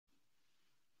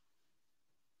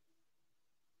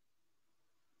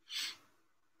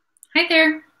Hi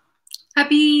there.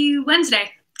 Happy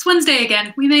Wednesday. It's Wednesday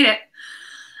again. We made it.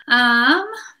 Um,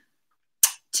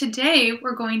 Today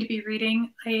we're going to be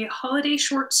reading a holiday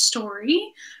short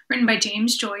story written by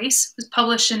James Joyce. It was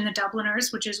published in the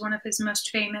Dubliners, which is one of his most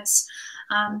famous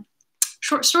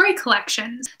short story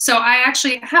collections. So I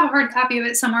actually have a hard copy of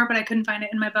it somewhere, but I couldn't find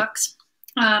it in my books.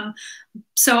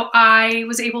 So I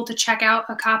was able to check out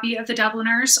a copy of the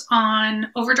Dubliners on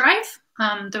Overdrive,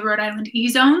 the Rhode Island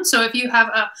E-Zone. So if you have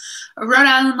a Rhode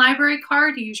Island library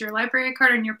card, you use your library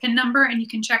card and your PIN number, and you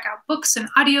can check out books and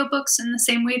audiobooks in the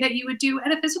same way that you would do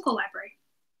at a physical library.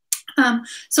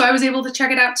 So I was able to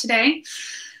check it out today.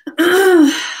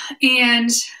 And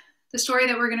the story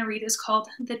that we're going to read is called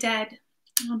The Dead.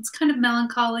 It's kind of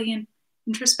melancholy and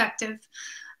introspective.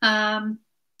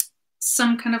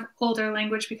 Some kind of older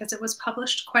language because it was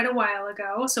published quite a while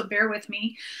ago, so bear with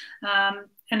me.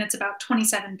 And it's about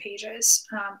 27 pages,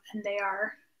 and they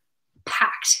are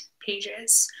packed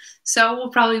pages. So we'll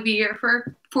probably be here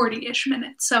for 40-ish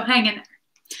minutes, so hang in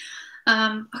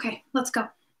there. Okay, let's go.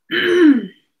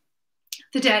 The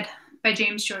Dead by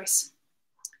James Joyce.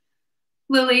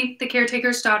 Lily, the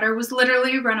caretaker's daughter, was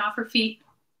literally run off her feet.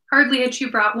 Hardly had she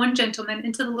brought one gentleman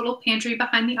into the little pantry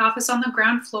behind the office on the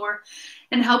ground floor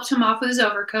and helped him off with his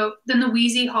overcoat than the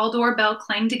wheezy hall door bell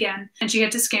clanged again, and she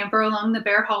had to scamper along the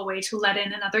bare hallway to let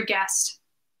in another guest.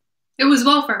 It was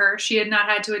well for her she had not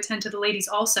had to attend to the ladies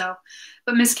also,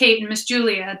 but Miss Kate and Miss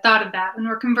Julia had thought of that and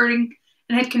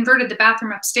had converted the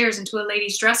bathroom upstairs into a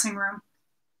ladies' dressing room.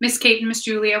 Miss Kate and Miss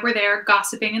Julia were there,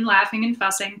 gossiping and laughing and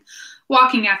fussing,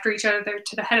 walking after each other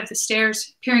to the head of the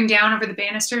stairs, peering down over the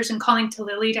banisters and calling to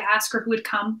Lily to ask her who had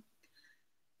come.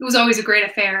 It was always a great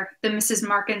affair, the Mrs.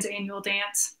 Markin's annual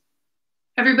dance.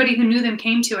 Everybody who knew them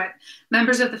came to it,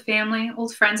 members of the family,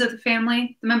 old friends of the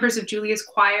family, the members of Julia's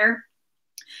choir,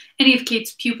 any of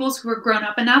Kate's pupils who were grown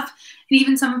up enough, and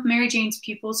even some of Mary Jane's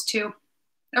pupils, too.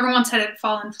 Never once had it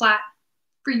fallen flat.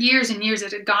 For years and years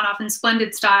it had gone off in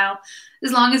splendid style,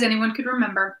 as long as anyone could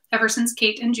remember, ever since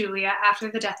Kate and Julia,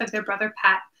 after the death of their brother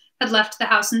Pat, had left the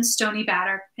house in Stony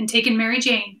Batter and taken Mary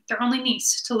Jane, their only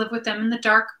niece, to live with them in the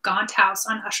dark, gaunt house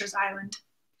on Usher's Island,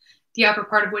 the upper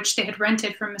part of which they had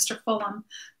rented from Mr. Fulham,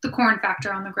 the corn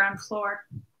factor on the ground floor.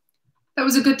 That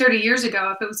was a good 30 years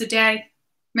ago, if it was a day.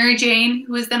 Mary Jane,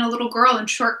 who was then a little girl in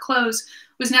short clothes,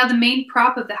 was now the main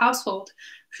prop of the household,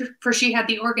 for she had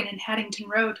the organ in Haddington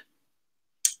Road.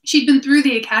 She'd been through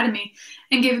the academy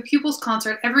and gave a pupils'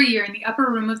 concert every year in the upper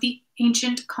room of the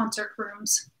ancient concert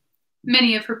rooms.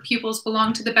 Many of her pupils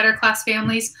belonged to the better class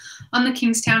families on the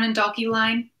Kingstown and Dalkey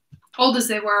line. Old as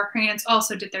they were, her aunts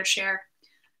also did their share.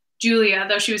 Julia,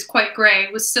 though she was quite gray,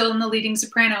 was still in the leading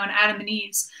soprano in Adam and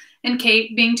Eve's, and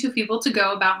Kate, being too feeble to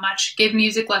go about much, gave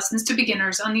music lessons to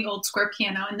beginners on the old square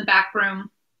piano in the back room.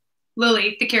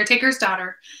 Lily, the caretaker's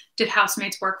daughter, did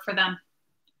housemaid's work for them.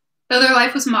 Though their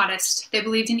life was modest, they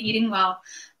believed in eating well,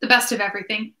 the best of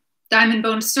everything,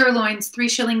 diamond-boned sirloins,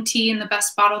 3-shilling tea, and the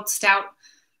best bottled stout.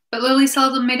 But Lily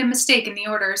seldom made a mistake in the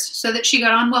orders, so that she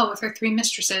got on well with her 3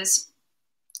 mistresses.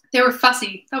 They were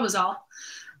fussy, that was all.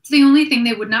 The only thing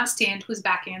they would not stand was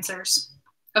back answers.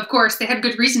 Of course, they had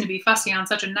good reason to be fussy on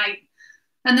such a night.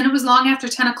 And then it was long after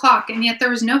 10 o'clock, and yet there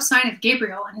was no sign of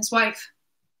Gabriel and his wife.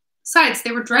 Besides,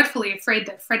 they were dreadfully afraid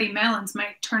that Freddie Malins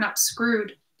might turn up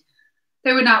screwed.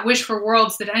 They would not wish for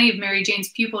worlds that any of Mary Jane's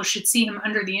pupils should see him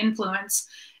under the influence,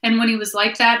 and when he was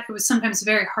like that, it was sometimes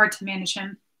very hard to manage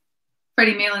him.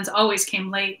 Freddie Malins always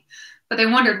came late, but they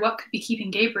wondered what could be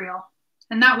keeping Gabriel,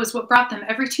 and that was what brought them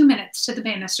every 2 minutes to the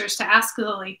banisters to ask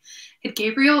Lily, had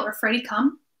Gabriel or Freddie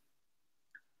come?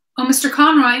 "Oh, Mr.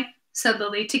 Conroy," said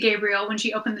Lily to Gabriel when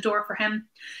she opened the door for him.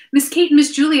 "Miss Kate and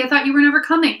Miss Julia thought you were never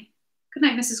coming. Good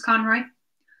night, Mrs. Conroy."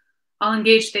 "I'll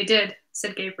engage they did,"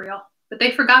 said Gabriel, "but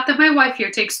they forgot that my wife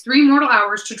here takes 3 mortal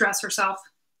hours to dress herself."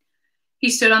 He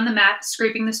stood on the mat,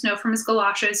 scraping the snow from his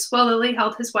galoshes, while Lily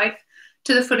held his wife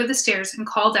to the foot of the stairs and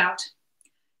called out,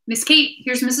 "Miss Kate,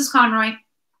 here's Mrs. Conroy."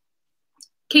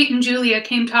 Kate and Julia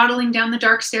came toddling down the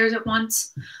dark stairs at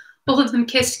once. Both of them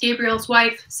kissed Gabriel's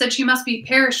wife, said she must be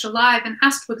perished alive, and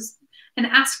asked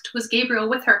was Gabriel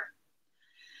with her.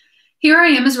 "Here I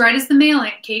am as right as the mail,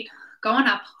 Aunt Kate. Go on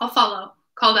up, I'll follow,"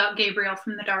 called out Gabriel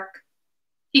from the dark.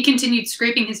 He continued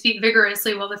scraping his feet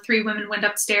vigorously while the 3 women went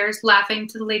upstairs, laughing,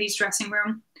 to the ladies' dressing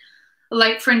room. A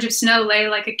light fringe of snow lay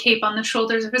like a cape on the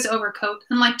shoulders of his overcoat,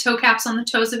 and like toe-caps on the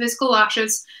toes of his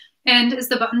galoshes, and as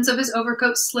the buttons of his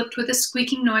overcoat slipped with a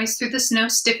squeaking noise through the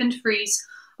snow-stiffened frieze,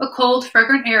 a cold,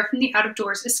 fragrant air from the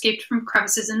out-of-doors escaped from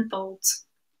crevices and folds.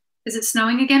 "Is it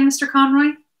snowing again, Mr.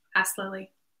 Conroy?" asked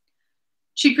Lily.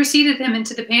 She preceded him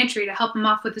into the pantry to help him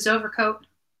off with his overcoat.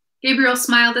 Gabriel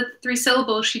smiled at the 3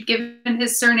 syllables she'd given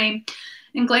his surname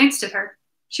and glanced at her.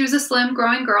 She was a slim,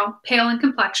 growing girl, pale in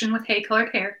complexion with hay-colored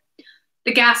hair.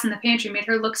 The gas in the pantry made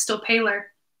her look still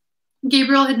paler.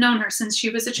 Gabriel had known her since she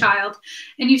was a child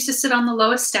and used to sit on the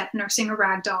lowest step nursing a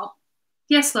rag doll.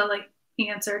 "Yes, Lily," he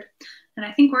answered, "and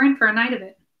I think we're in for a night of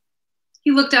it." He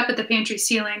looked up at the pantry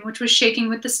ceiling, which was shaking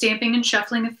with the stamping and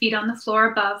shuffling of feet on the floor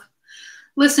above,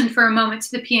 listened for a moment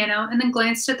to the piano, and then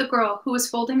glanced at the girl who was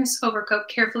folding her overcoat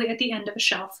carefully at the end of a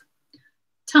shelf.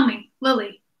 "Tell me,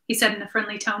 Lily," he said in a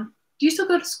friendly tone, "do you still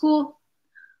go to school?"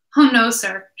 "Oh, no,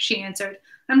 sir," she answered.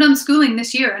 "I'm done schooling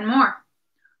this year and more."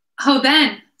 "Oh,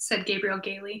 then," said Gabriel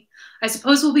gaily, "I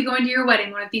suppose we'll be going to your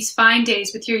wedding one of these fine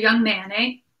days with your young man,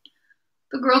 eh?"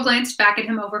 The girl glanced back at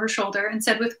him over her shoulder and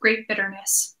said with great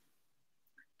bitterness,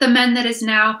 The men that is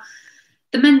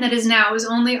now is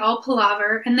only all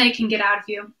palaver, and they can get out of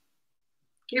you."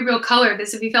 Gabriel colored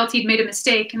as if he felt he'd made a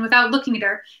mistake, and without looking at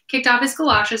her, kicked off his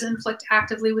galoshes and flicked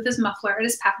actively with his muffler at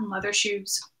his patent leather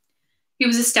shoes. He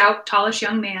was a stout, tallish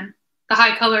young man. The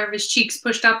high color of his cheeks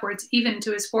pushed upwards even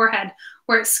to his forehead,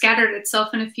 where it scattered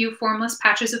itself in a few formless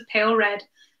patches of pale red,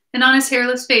 and on his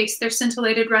hairless face there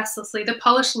scintillated restlessly the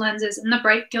polished lenses and the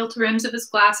bright gilt rims of his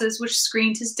glasses which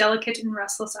screened his delicate and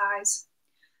restless eyes.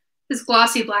 His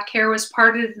glossy black hair was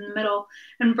parted in the middle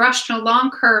and brushed in a long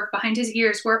curve behind his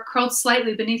ears where it curled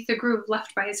slightly beneath the groove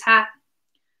left by his hat.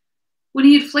 When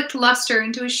he had flicked luster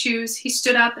into his shoes, he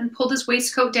stood up and pulled his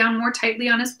waistcoat down more tightly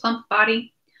on his plump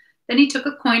body. Then he took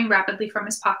a coin rapidly from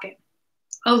his pocket.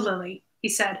 "Oh, Lily," he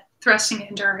said, thrusting it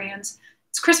into her hands.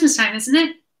 "It's Christmas time, isn't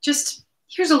it? Just,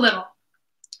 here's a little."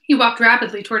 He walked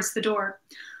rapidly towards the door.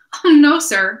 "Oh, no,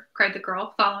 sir," cried the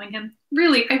girl, following him.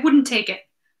 "Really, I wouldn't take it."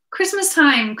 Christmas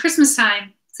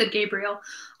time, said Gabriel,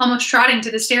 almost trotting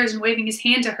to the stairs and waving his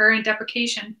hand to her in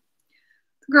deprecation.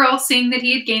 The girl, seeing that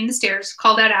he had gained the stairs,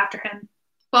 called out after him,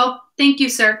 "Well, thank you,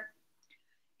 sir."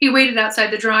 He waited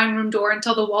outside the drawing-room door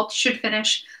until the waltz should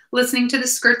finish, listening to the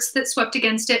skirts that swept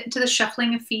against it and to the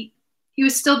shuffling of feet. He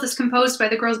was still discomposed by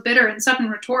the girl's bitter and sudden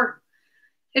retort.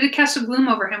 It had cast a gloom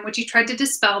over him which he tried to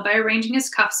dispel by arranging his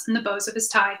cuffs and the bows of his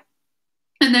tie.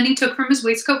 And then he took from his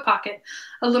waistcoat pocket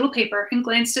a little paper and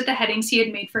glanced at the headings he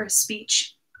had made for his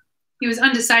speech. He was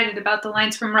undecided about the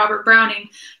lines from Robert Browning,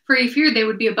 for he feared they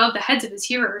would be above the heads of his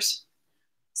hearers.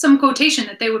 Some quotation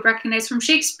that they would recognize from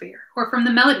Shakespeare, or from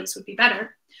the melodies would be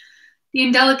better. The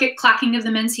indelicate clacking of the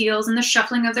men's heels and the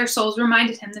shuffling of their soles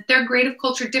reminded him that their grade of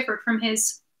culture differed from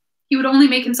his. He would only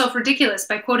make himself ridiculous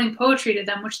by quoting poetry to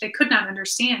them which they could not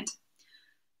understand.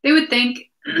 They would think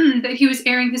that he was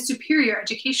airing his superior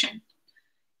education.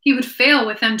 He would fail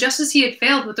with them just as he had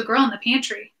failed with the girl in the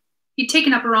pantry. He'd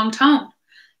taken up a wrong tone.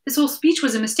 His whole speech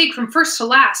was a mistake from first to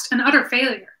last, an utter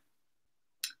failure.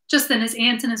 Just then his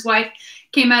aunt and his wife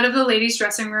came out of the ladies'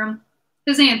 dressing room.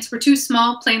 His aunts were 2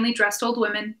 small, plainly dressed old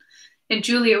women, and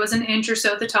Julia was an inch or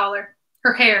so the taller.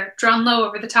 Her hair, drawn low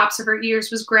over the tops of her ears,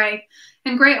 was gray,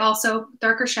 and gray also,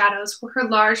 darker shadows, were her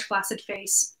large, flaccid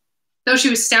face. Though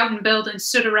she was stout in build and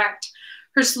stood erect,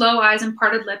 her slow eyes and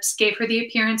parted lips gave her the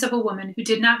appearance of a woman who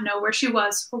did not know where she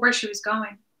was or where she was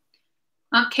going.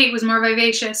 Aunt Kate was more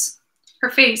vivacious. Her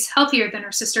face, healthier than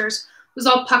her sister's, was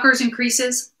all puckers and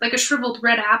creases, like a shriveled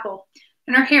red apple,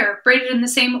 and her hair, braided in the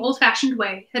same old-fashioned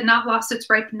way, had not lost its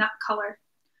ripe nut color.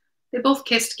 They both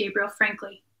kissed Gabriel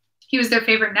frankly. He was their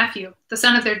favorite nephew, the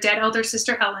son of their dead elder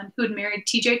sister Ellen, who had married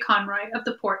T.J. Conroy of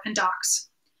the Port and Docks.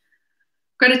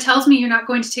 "Greta tells me you're not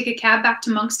going to take a cab back to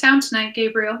Monkstown tonight,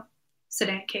 Gabriel," said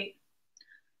Aunt Kate.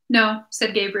 "No,"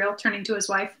 said Gabriel, turning to his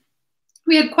wife.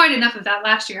 "We had quite enough of that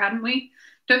last year, hadn't we?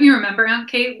 Don't you remember, Aunt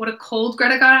Kate, what a cold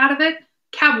Greta got out of it?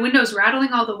 Cab windows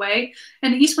rattling all the way,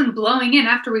 and the east wind blowing in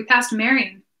after we passed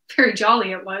Marion. Very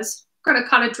jolly it was. Greta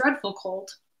caught a dreadful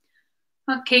cold."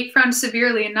 Aunt Kate frowned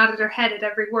severely and nodded her head at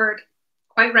every word.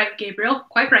 "Quite right, Gabriel,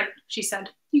 quite right," she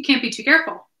said. "You can't be too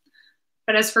careful."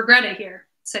 "But as for Greta here,"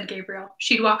 said Gabriel,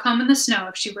 "she'd walk home in the snow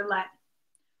if she were let."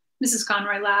 Mrs.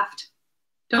 Conroy laughed.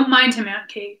 "Don't mind him, Aunt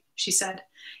Kate," she said.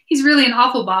 "He's really an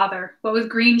awful bother, what with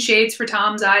green shades for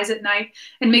Tom's eyes at night,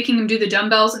 and making him do the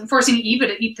dumbbells, and forcing Eva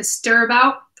to eat the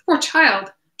stirabout. The poor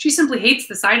child. She simply hates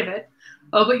the sight of it.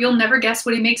 Oh, but you'll never guess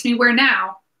what he makes me wear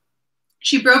now."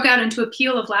 She broke out into a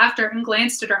peal of laughter and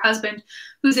glanced at her husband,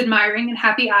 whose admiring and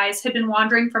happy eyes had been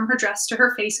wandering from her dress to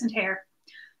her face and hair.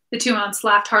 The 2 aunts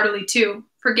laughed heartily too,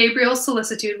 for Gabriel's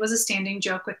solicitude was a standing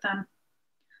joke with them.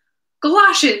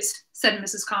 "Galoshes," said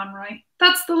Mrs. Conroy.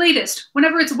 "That's the latest.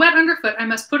 Whenever it's wet underfoot, I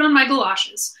must put on my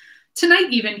galoshes.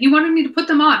 Tonight even, he wanted me to put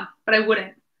them on, but I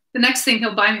wouldn't. The next thing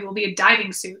he'll buy me will be a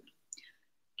diving suit."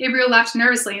 Gabriel laughed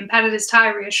nervously and patted his tie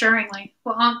reassuringly,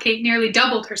 while Aunt Kate nearly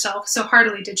doubled herself, so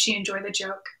heartily did she enjoy the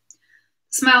joke.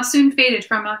 The smile soon faded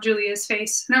from Aunt Julia's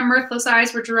face, and her mirthless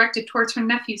eyes were directed towards her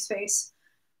nephew's face.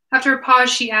 After a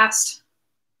pause, she asked,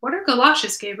 "What are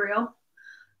galoshes, Gabriel?"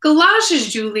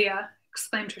 "Galoshes, Julia!"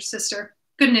 exclaimed her sister.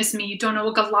 "Goodness me, you don't know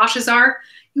what galoshes are?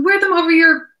 You wear them over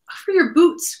your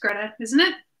boots, Greta, isn't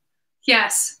it?"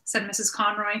 "Yes," said Mrs.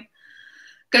 Conroy.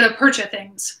 "Gutta percha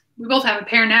things. We both have a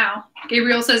pair now.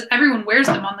 Gabriel says everyone wears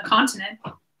them on the continent."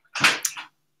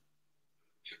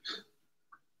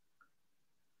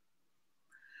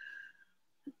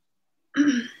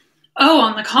 "Oh,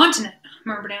 on the continent,"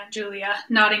 murmured Aunt Julia,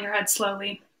 nodding her head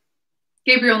slowly.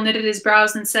 Gabriel knitted his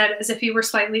brows and said, as if he were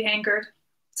slightly angered,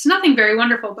 "It's nothing very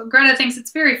wonderful, but Greta thinks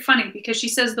it's very funny because she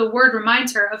says the word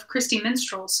reminds her of Christy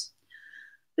minstrels."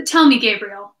 "But tell me,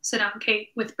 Gabriel," said Aunt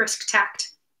Kate with brisk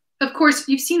tact. "Of course,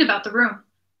 you've seen about the room.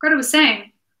 Greta was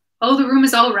saying—" "Oh, the room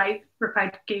is all right,"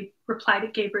 replied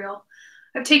Gabriel.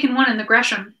 "I've taken one in the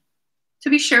Gresham." "To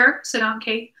be sure," said Aunt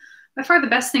Kate. "By far the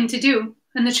best thing to do.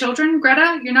 And the children,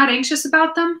 Greta, you're not anxious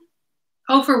about them?"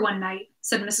 "Oh, for one night,"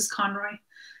 said Mrs. Conroy.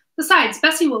 "Besides,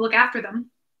 Bessie will look after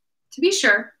them." "To be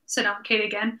sure," said Aunt Kate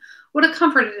again. "What a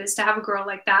comfort it is to have a girl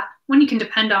like that, one you can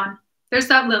depend on. There's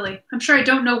that Lily. I'm sure I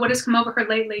don't know what has come over her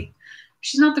lately.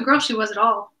 She's not the girl she was at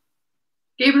all."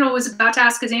 Gabriel was about to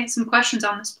ask his aunt some questions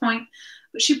on this point,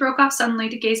 but she broke off suddenly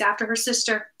to gaze after her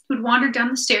sister, who had wandered down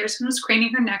the stairs and was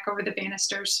craning her neck over the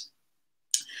banisters.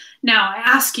 "Now, I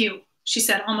ask you," she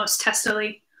said almost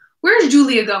testily, "where is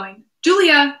Julia going?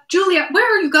 Julia,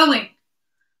 where are you going?"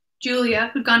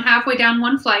 Julia, who'd gone halfway down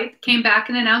one flight, came back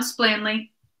and announced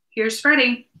blandly, "Here's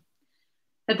Freddie."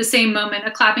 At the same moment,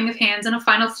 a clapping of hands and a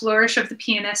final flourish of the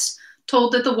pianist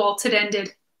told that the waltz had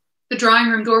ended. The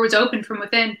drawing-room door was opened from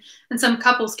within, and some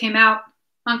couples came out.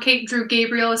 Aunt Kate drew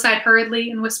Gabriel aside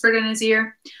hurriedly and whispered in his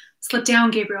ear, "Slip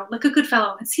down, Gabriel, like a good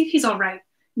fellow, and see if he's all right.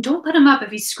 And don't let him up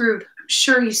if he's screwed. I'm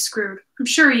sure he's screwed. I'm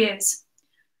sure he is."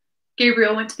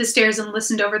 Gabriel went to the stairs and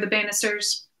listened over the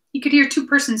banisters. He could hear two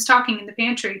persons talking in the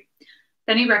pantry.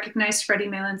 Then he recognized Freddie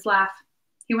Malin's laugh.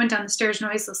 He went down the stairs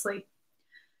noiselessly.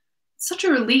 "It's such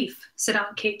a relief," said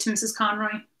Aunt Kate to Mrs.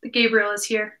 Conroy, "that Gabriel is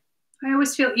here. I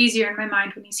always feel easier in my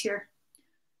mind when he's here.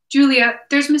 Julia,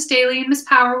 there's Miss Daly, and Miss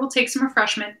Power will take some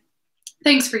refreshment.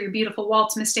 Thanks for your beautiful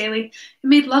waltz, Miss Daly. It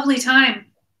made lovely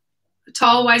time." A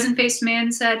tall, wizen-faced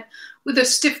man said, with a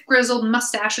stiff, grizzled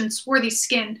mustache and swarthy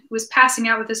skin, who was passing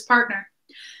out with his partner,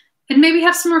 "And may we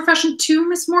have some refreshment too,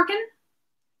 Miss Morgan?"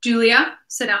 "Julia,"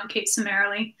 said Aunt Kate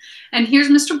summarily, "and here's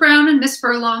Mr. Brown and Miss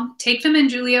Furlong. Take them in,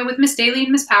 Julia, with Miss Daly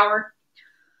and Miss Power."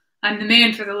 "I'm the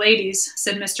man for the ladies,"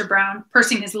 said Mr. Brown,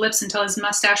 pursing his lips until his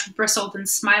mustache bristled and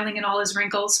smiling in all his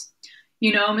wrinkles.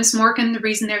 "You know, Miss Morgan, the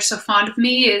reason they're so fond of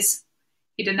me is—"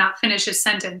 He did not finish his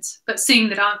sentence, but seeing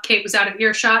that Aunt Kate was out of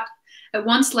earshot, at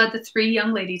once led the three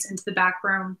young ladies into the back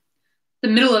room. The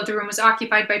middle of the room was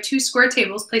occupied by two square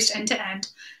tables placed end to end,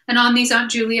 and on these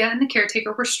Aunt Julia and the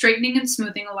caretaker were straightening and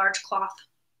smoothing a large cloth.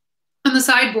 On the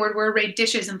sideboard were arrayed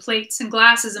dishes and plates and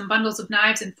glasses and bundles of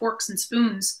knives and forks and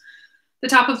spoons. The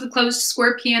top of the closed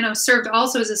square piano served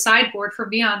also as a sideboard for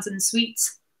viands and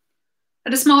sweets.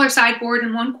 At a smaller sideboard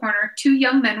in one corner, two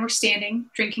young men were standing,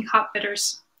 drinking hot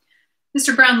bitters.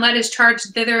 Mr. Brown led his charge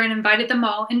thither and invited them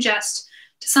all, in jest,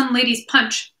 to some ladies'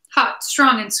 punch, hot,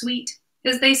 strong, and sweet.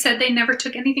 As they said they never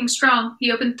took anything strong,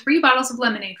 he opened 3 bottles of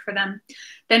lemonade for them.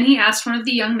 Then he asked one of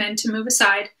the young men to move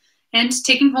aside, and,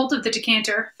 taking hold of the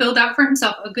decanter, filled out for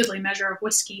himself a goodly measure of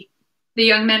whiskey. The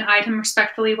young men eyed him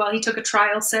respectfully while he took a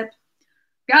trial sip.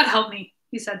 "God help me,"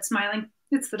 he said, smiling.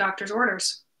 "It's the doctor's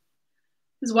orders."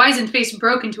 His wizened face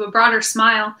broke into a broader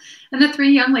smile, and the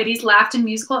 3 young ladies laughed in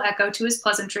musical echo to his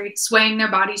pleasantry, swaying their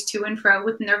bodies to and fro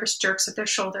with nervous jerks at their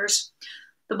shoulders.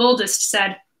 The boldest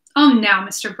said, "Oh, now,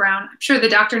 Mr. Brown, I'm sure the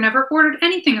doctor never ordered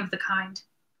anything of the kind."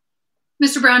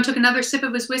 Mr. Brown took another sip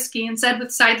of his whiskey and said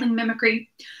with sidling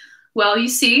mimicry, "Well, you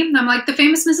see, I'm like the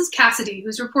famous Mrs. Cassidy,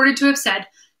 who's reported to have said,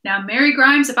 'Now, Mary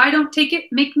Grimes, if I don't take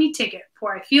it, make me take it,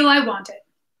 for I feel I want it.'"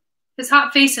 His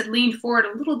hot face had leaned forward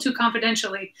a little too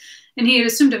confidentially, and he had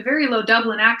assumed a very low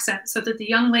Dublin accent so that the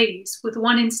young ladies, with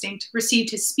one instinct, received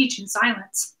his speech in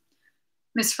silence.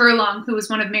 Miss Furlong, who was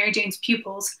one of Mary Jane's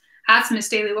pupils, asked Miss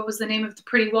Daly what was the name of the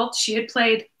pretty waltz she had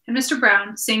played, and Mr.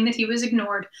 Brown, seeing that he was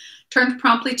ignored, turned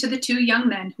promptly to the 2 young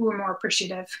men who were more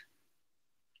appreciative.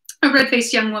 A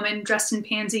red-faced young woman, dressed in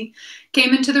pansy,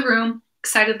 came into the room,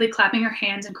 excitedly clapping her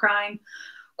hands and crying,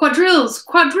 "Quadrilles!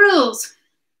 Quadrilles!"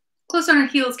 Close on her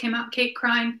heels came out Kate,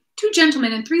 crying, "2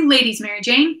 gentlemen and 3 ladies, Mary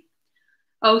Jane."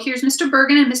 "Oh, here's Mr.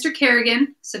 Bergen and Mr.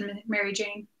 Kerrigan," said Mary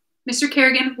Jane. "Mr.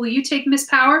 Kerrigan, will you take Miss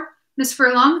Power? Miss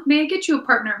Furlong, may I get you a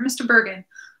partner, Mr. Bergen?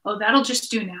 Oh, that'll just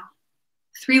do now."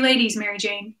 "3 ladies, Mary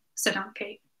Jane," said Aunt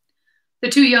Kate. The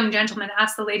two young gentlemen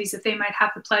asked the ladies if they might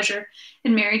have the pleasure,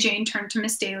 and Mary Jane turned to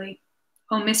Miss Daly.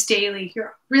 "Oh, Miss Daly,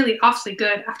 you're really awfully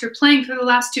good, after playing for the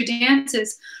last two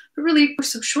dances, but really we're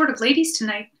so short of ladies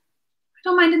tonight." "I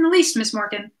don't mind in the least, Miss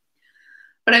Morgan.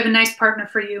 But I have a nice partner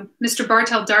for you, Mr.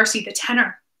 Bartell Darcy, the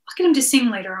tenor. I'll get him to sing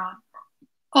later on.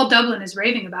 All Dublin is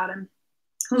raving about him."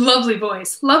 Lovely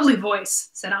voice,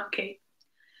 said Aunt Kate.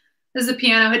 As the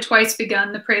piano had twice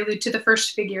begun the prelude to the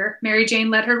first figure, Mary Jane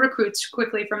led her recruits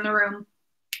quickly from the room.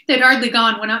 They had hardly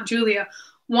gone when Aunt Julia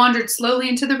wandered slowly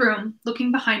into the room,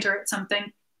 looking behind her at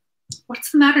something.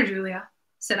 "What's the matter, Julia?"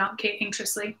 said Aunt Kate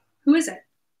anxiously. "Who is it?"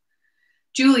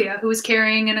 Julia, who was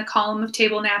carrying in a column of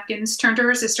table napkins, turned to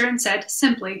her sister and said,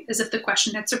 simply, as if the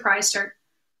question had surprised her,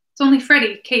 "It's only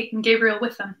Freddie, Kate, and Gabriel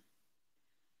with them."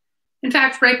 In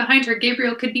fact, right behind her,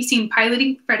 Gabriel could be seen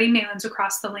piloting Freddie Maylands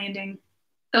across the landing.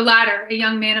 The latter, a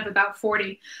young man of about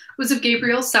 40, was of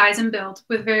Gabriel's size and build,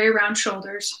 with very round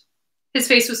shoulders. His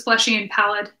face was fleshy and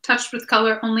pallid, touched with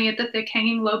color only at the thick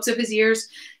hanging lobes of his ears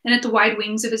and at the wide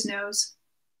wings of his nose.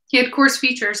 He had coarse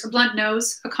features, a blunt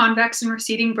nose, a convex and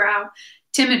receding brow,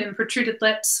 timid and protruded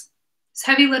lips. His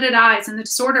heavy-lidded eyes and the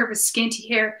disorder of his scanty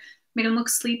hair made him look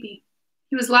sleepy.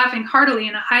 He was laughing heartily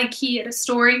in a high key at a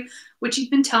story which he'd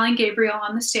been telling Gabriel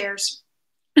on the stairs,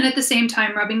 and at the same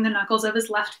time rubbing the knuckles of his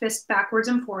left fist backwards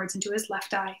and forwards into his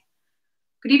left eye.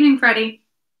 "Good evening, Freddie,"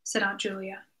 said Aunt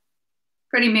Julia.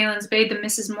 Freddie Maylands bade the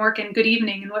Misses Morgan good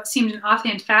evening in what seemed an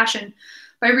offhand fashion,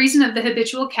 by reason of the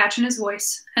habitual catch in his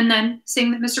voice, and then,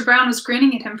 seeing that Mr. Brown was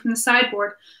grinning at him from the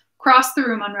sideboard, crossed the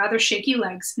room on rather shaky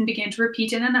legs and began to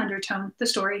repeat in an undertone the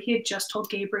story he had just told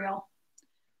Gabriel.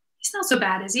 "He's not so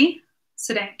bad, is he?"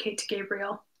 said Aunt Kate to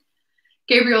Gabriel.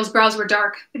 Gabriel's brows were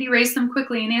dark, but he raised them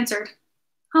quickly and answered,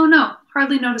 "Oh, no,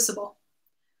 hardly noticeable."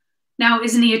 "Now,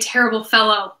 isn't he a terrible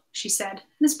fellow?" she said,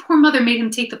 "and his poor mother made him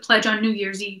take the pledge on New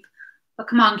Year's Eve. But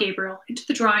come on, Gabriel, into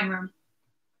the drawing-room."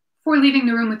 Before leaving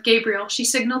the room with Gabriel, she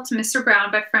signaled to Mr.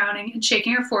 Brown by frowning and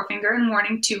shaking her forefinger and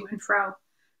warning to and fro.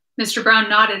 Mr. Brown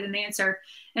nodded in answer,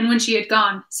 and when she had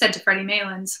gone, said to Freddie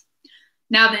Maylands,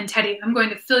 "Now then, Teddy, I'm going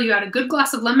to fill you out a good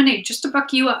glass of lemonade just to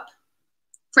buck you up."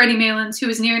 Freddie Maylands, who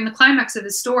was nearing the climax of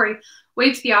his story,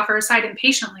 waved the offer aside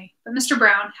impatiently, but Mr.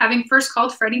 Brown, having first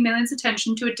called Freddie Maylands'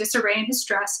 attention to a disarray in his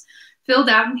dress, filled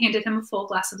out and handed him a full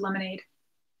glass of lemonade.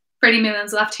 Freddie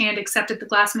Maylands' left hand accepted the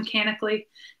glass mechanically,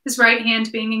 his right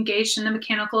hand being engaged in the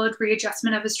mechanical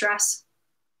readjustment of his dress.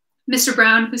 Mr.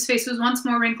 Brown, whose face was once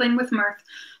more wrinkling with mirth,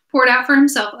 poured out for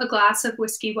himself a glass of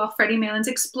whiskey while Freddie Maylands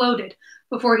exploded,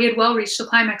 before he had well reached the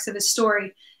climax of his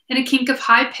story, in a kink of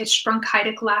high-pitched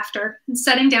bronchitic laughter, and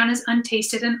setting down his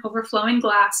untasted and overflowing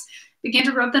glass, began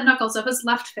to rub the knuckles of his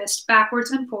left fist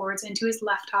backwards and forwards into his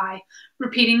left eye,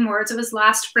 repeating words of his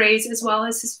last phrase as well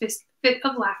as his fit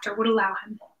of laughter would allow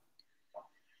him.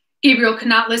 Gabriel could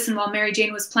not listen while Mary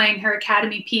Jane was playing her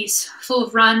Academy piece, full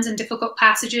of runs and difficult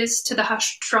passages, to the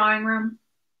hushed drawing-room.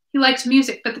 He liked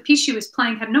music, but the piece she was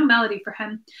playing had no melody for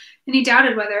him, and he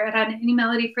doubted whether it had any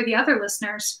melody for the other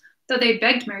listeners, though they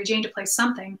begged Mary Jane to play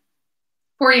something.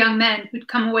 4 young men, who'd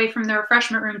come away from the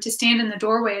refreshment room to stand in the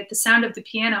doorway at the sound of the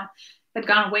piano, had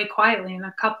gone away quietly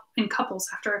in couples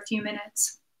after a few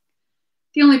minutes.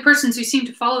 The only persons who seemed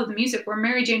to follow the music were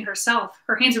Mary Jane herself,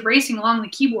 her hands racing along the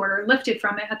keyboard or lifted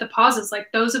from it at the pauses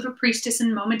like those of a priestess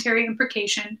in momentary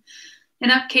imprecation, and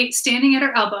Aunt Kate standing at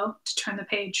her elbow to turn the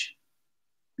page.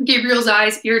 Gabriel's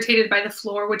eyes, irritated by the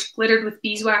floor, which glittered with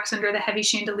beeswax under the heavy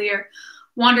chandelier,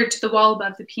 wandered to the wall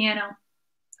above the piano.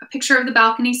 A picture of the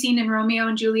balcony scene in Romeo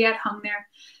and Juliet hung there,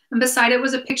 and beside it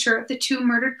was a picture of the 2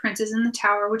 murdered princes in the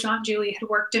tower which Aunt Julie had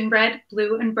worked in red,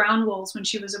 blue, and brown wools when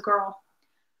she was a girl.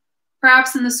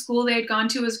 Perhaps in the school they had gone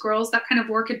to as girls that kind of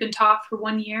work had been taught for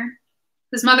 1 year.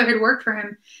 His mother had worked for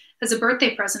him, as a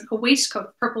birthday present, a waistcoat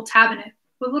of purple tabinet,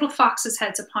 with little foxes'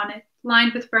 heads upon it,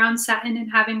 lined with brown satin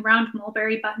and having round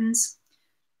mulberry buttons.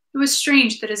 It was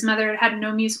strange that his mother had had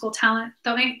no musical talent,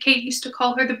 though Aunt Kate used to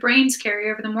call her the brains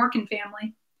carrier of the Morgan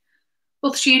family.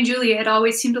 Both she and Julia had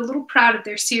always seemed a little proud of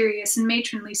their serious and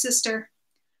matronly sister.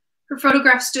 Her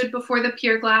photograph stood before the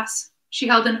pier glass. She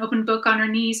held an open book on her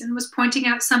knees and was pointing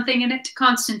out something in it to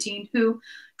Constantine, who,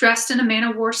 dressed in a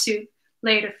man-of-war suit,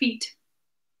 lay at her feet.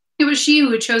 It was she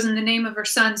who had chosen the name of her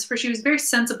sons, for she was very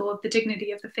sensible of the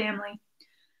dignity of the family.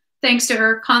 Thanks to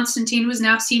her, Constantine was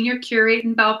now senior curate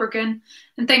in Balbriggan,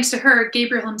 and thanks to her,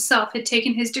 Gabriel himself had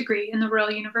taken his degree in the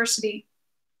Royal University.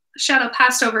 A shadow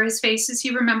passed over his face as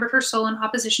he remembered her sole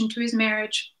opposition to his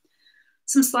marriage.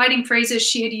 Some sliding phrases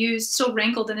she had used still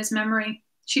rankled in his memory.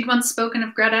 She'd once spoken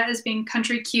of Greta as being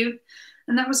country cute,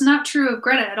 and that was not true of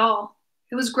Greta at all.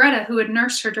 It was Greta who had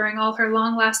nursed her during all her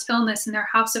long-last illness in their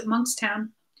house at Monkstown.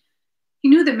 He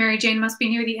knew that Mary Jane must be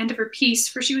near the end of her piece,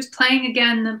 for she was playing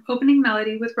again the opening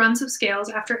melody with runs of scales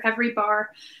after every bar,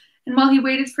 and while he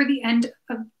waited for the end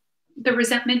of the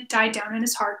resentment died down in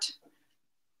his heart.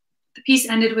 The piece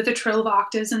ended with a trill of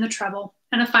octaves in the treble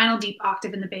and a final deep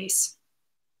octave in the bass.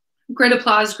 Great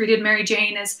applause greeted Mary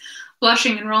Jane as,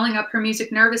 blushing and rolling up her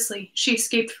music nervously, she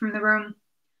escaped from the room.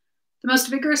 The most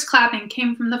vigorous clapping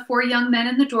came from the 4 young men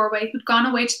in the doorway who'd gone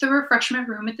away to the refreshment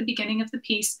room at the beginning of the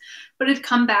piece, but had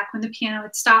come back when the piano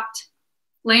had stopped.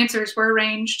 Lancers were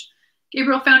arranged.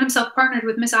 Gabriel found himself partnered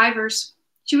with Miss Ivers.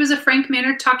 She was a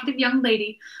frank-mannered, talkative young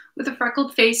lady with a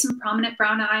freckled face and prominent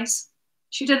brown eyes.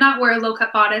 She did not wear a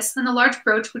low-cut bodice, and the large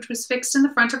brooch which was fixed in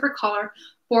the front of her collar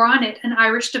bore on it an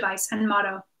Irish device and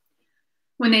motto.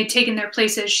 When they had taken their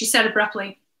places, she said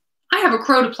abruptly, "I have a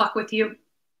crow to pluck with you."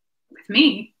 "With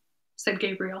me?" said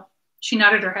Gabriel. She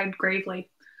nodded her head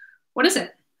gravely. "What is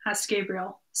it?" asked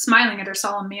Gabriel, smiling at her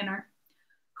solemn manner.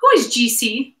 "Who is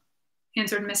G.C.?"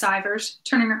 answered Miss Ivers,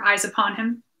 turning her eyes upon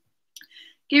him.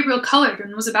 Gabriel colored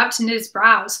and was about to knit his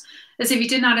brows, as if he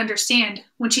did not understand,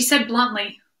 when she said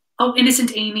bluntly, "Oh,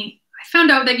 innocent Amy, I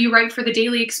found out that you write for the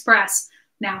Daily Express.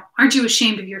 Now, aren't you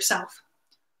ashamed of yourself?"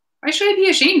 "Why should I be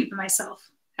ashamed of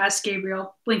myself?" asked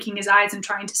Gabriel, blinking his eyes and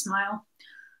trying to smile.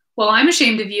 "Well, I'm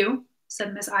ashamed of you,"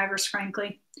 said Miss Ivers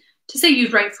frankly. "To say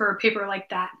you'd write for a paper like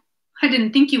that. I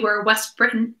didn't think you were a West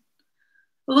Briton."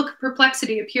 A look of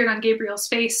perplexity appeared on Gabriel's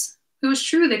face. It was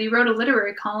true that he wrote a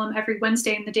literary column every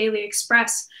Wednesday in the Daily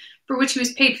Express, for which he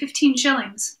was paid 15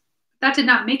 shillings. But that did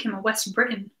not make him a West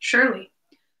Briton, surely.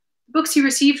 The books he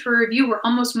received for review were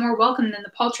almost more welcome than the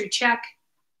paltry cheque.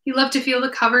 He loved to feel the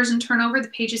covers and turn over the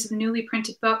pages of newly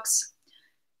printed books.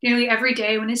 Nearly every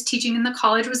day when his teaching in the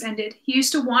college was ended, he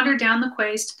used to wander down the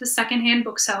quays to the second-hand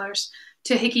booksellers,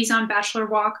 to Hickey's on Bachelor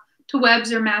Walk, to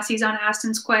Webb's or Massey's on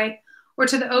Aston's Quay, or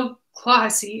to the Eau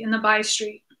Claussy in the by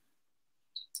street.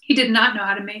 He did not know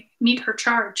how to meet her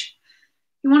charge.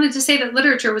 He wanted to say that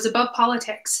literature was above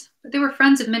politics, but they were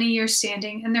friends of many years'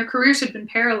 standing, and their careers had been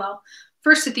parallel,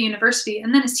 first at the university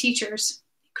and then as teachers.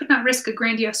 He could not risk a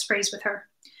grandiose phrase with her.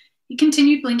 He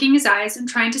continued blinking his eyes and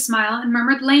trying to smile, and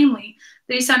murmured lamely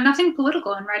that he saw nothing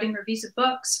political in writing reviews of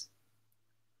books.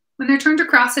 When their turn to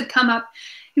cross had come up,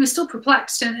 he was still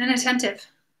perplexed and inattentive.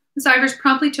 Miss Ivers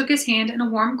promptly took his hand in a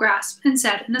warm grasp and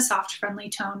said in a soft, friendly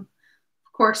tone,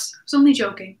 "Of course, I was only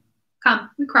joking. Come,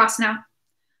 we cross now."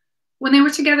 When they were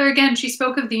together again, she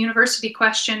spoke of the university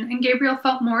question, and Gabriel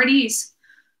felt more at ease.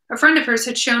 A friend of hers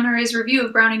had shown her his review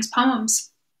of Browning's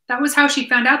poems. That was how she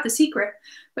found out the secret,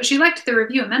 but she liked the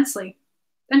review immensely.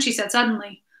 Then she said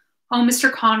suddenly, "Oh,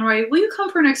 Mr. Conroy, will you come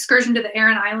for an excursion to the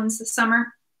Aran Islands this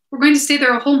summer? We're going to stay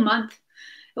there a whole month.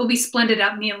 It will be splendid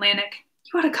out in the Atlantic.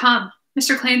 You ought to come.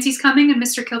 Mr. Clancy's coming, and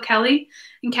Mr. Kilkelly,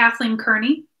 and Kathleen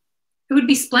Kearney. It would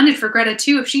be splendid for Greta,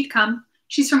 too, if she'd come.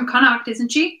 She's from Connaught,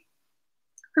 isn't she?"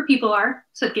 "Her people are,"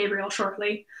 said Gabriel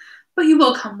shortly. "But you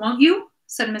will come, won't you?"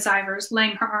 said Miss Ivers,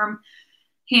 laying her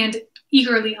hand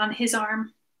eagerly on his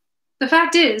arm. "The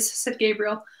fact is," said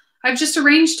Gabriel, "I've just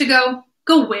arranged to go—"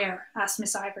 "Go where?" asked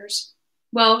Miss Ivers.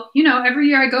 "Well, you know, every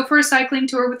year I go for a cycling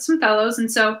tour with some fellows,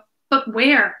 and so—" "But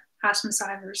where?" asked Miss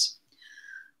Ivers.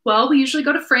 "Well, we usually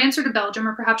go to France or to Belgium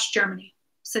or perhaps Germany,"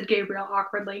 said Gabriel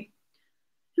awkwardly.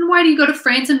 "And why do you go to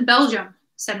France and Belgium,"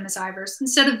 said Miss Ivers,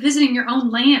 "instead of visiting your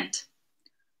own land?"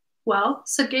 "Well,"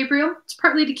 said Gabriel, "it's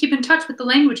partly to keep in touch with the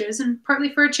languages and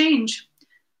partly for a change."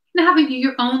 "And haven't you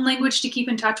your own language to keep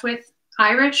in touch with?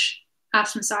 Irish?"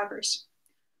 asked Miss Ivers.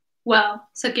 "Well,"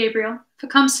 said Gabriel, "if it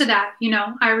comes to that, you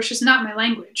know, Irish is not my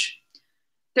language."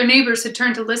 Their neighbors had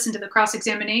turned to listen to the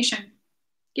cross-examination.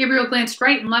 Gabriel glanced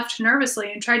right and left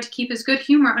nervously and tried to keep his good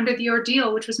humor under the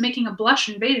ordeal which was making a blush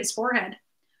invade his forehead.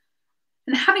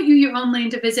 "And haven't you your own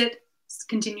land to visit?"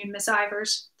 continued Miss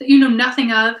Ivers, "that you know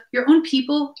nothing of, your own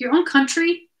people, your own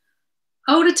country?"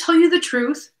 "Oh, to tell you the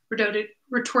truth,"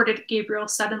 retorted Gabriel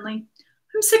suddenly,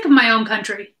 "I'm sick of my own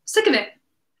country, sick of it."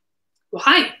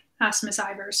 "Why?" asked Miss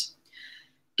Ivers.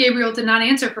 Gabriel did not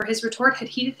answer, for his retort had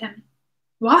heated him.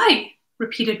 "Why?"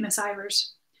 repeated Miss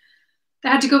Ivers. They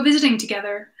had to go visiting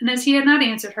together, and as he had not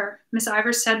answered her, Miss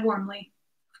Ivers said warmly,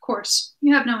 "Of course,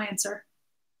 you have no answer."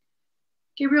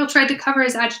 Gabriel tried to cover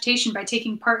his agitation by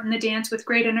taking part in the dance with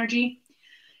great energy.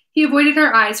 He avoided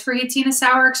her eyes, for he had seen a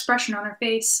sour expression on her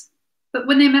face. But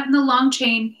when they met in the long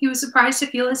chain, he was surprised to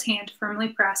feel his hand firmly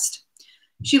pressed.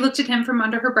 She looked at him from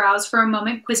under her brows for a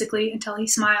moment quizzically until he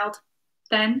smiled.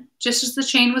 Then, just as the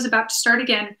chain was about to start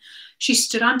again, she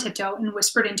stood on tiptoe and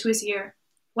whispered into his ear,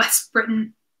 "West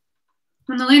Briton."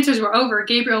 When the lancers were over,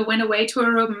 Gabriel went away to a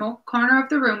remote corner of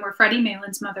the room where Freddie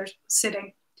Malin's mother was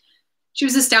sitting. She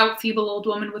was a stout, feeble old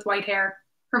woman with white hair.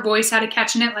 Her voice had a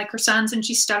catch in it like her son's, and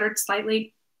she stuttered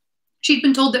slightly. She'd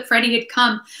been told that Freddie had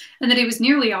come and that he was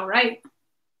nearly all right.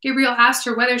 Gabriel asked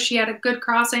her whether she had a good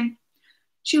crossing.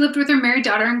 She lived with her married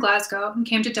daughter in Glasgow and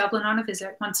came to Dublin on a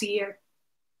visit once a year.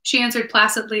 She answered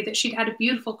placidly that she'd had a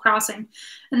beautiful crossing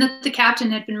and that the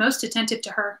captain had been most attentive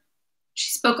to her.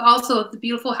 She spoke also of the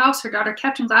beautiful house her daughter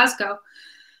kept in Glasgow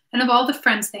and of all the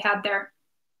friends they had there.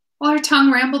 While her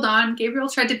tongue rambled on, Gabriel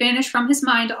tried to banish from his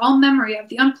mind all memory of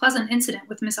the unpleasant incident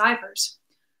with Miss Ivors.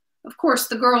 Of course,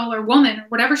 the girl or woman, or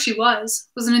whatever she was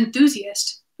an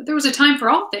enthusiast, but there was a time for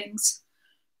all things.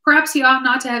 Perhaps he ought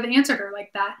not to have answered her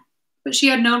like that, but she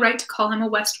had no right to call him a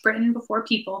West Briton before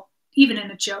people, even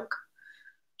in a joke.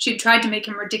 She had tried to make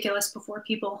him ridiculous before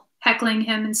people, heckling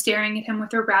him and staring at him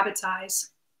with her rabbit's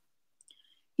eyes.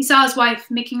 He saw his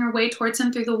wife making her way towards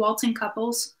him through the waltzing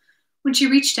couples. When she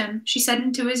reached him, she said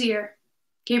into his ear,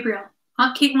 "Gabriel,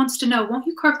 Aunt Kate wants to know, won't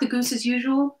you carve the goose as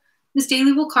usual? Miss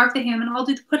Daly will carve the ham and I'll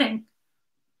do the pudding."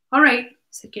 "All right,"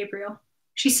 said Gabriel.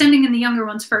 "She's sending in the younger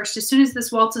ones first, as soon as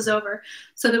this waltz is over,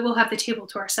 so that we'll have the table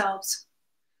to ourselves."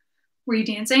 "Were you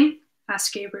dancing?"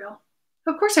 asked Gabriel.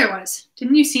 "Of course I was.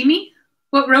 Didn't you see me?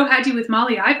 What row had you with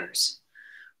Molly Ivors?"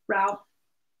 "Row."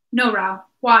 "No row.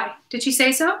 Why? Did she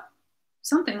say so?"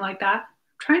 "Something like that.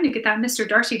 I'm trying to get that Mr.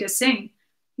 Darcy to sing.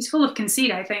 He's full of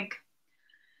conceit, I think."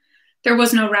 "There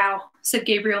was no row," said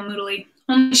Gabriel moodily.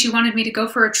 "Only she wanted me to go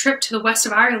for a trip to the west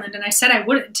of Ireland, and I said I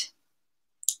wouldn't."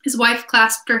 His wife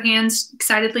clasped her hands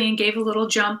excitedly and gave a little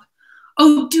jump.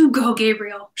 "Oh, do go,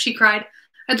 Gabriel," she cried.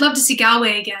 "I'd love to see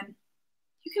Galway again."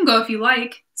 "You can go if you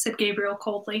like," said Gabriel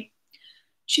coldly.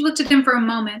 She looked at him for a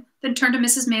moment, then turned to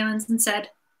Mrs. Maylands and said,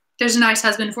 "There's a nice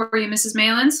husband for you, Mrs.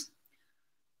 Maylands."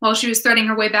 While she was threading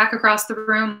her way back across the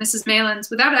room, Mrs.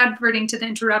 Maylands, without adverting to the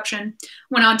interruption,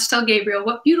 went on to tell Gabriel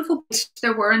what beautiful places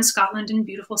there were in Scotland and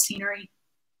beautiful scenery.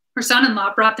 Her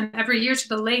son-in-law brought them every year to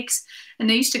the lakes, and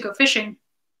they used to go fishing.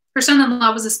 Her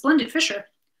son-in-law was a splendid fisher.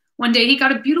 One day he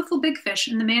got a beautiful big fish,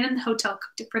 and the man in the hotel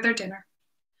cooked it for their dinner.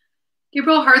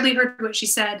 Gabriel hardly heard what she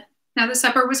said. Now that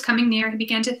supper was coming near, he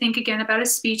began to think again about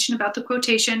his speech and about the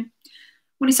quotation.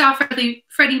 When he saw Freddie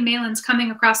Maylands coming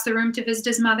across the room to visit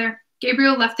his mother,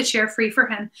 Gabriel left the chair free for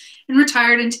him and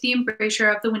retired into the embrasure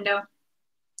of the window.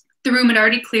 The room had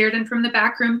already cleared, and from the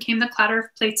back room came the clatter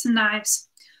of plates and knives.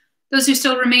 Those who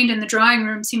still remained in the drawing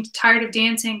room seemed tired of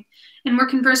dancing and were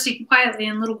conversing quietly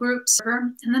in little groups,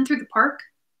 and then through the park.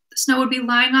 The snow would be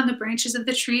lying on the branches of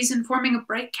the trees and forming a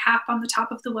bright cap on the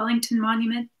top of the Wellington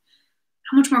Monument.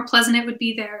 How much more pleasant it would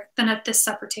be there than at this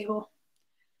supper table.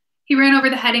 He ran over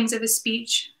the headings of his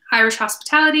speech: Irish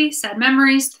hospitality, sad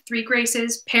memories, the three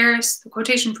graces, Paris, the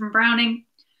quotation from Browning.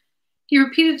 He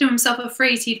repeated to himself a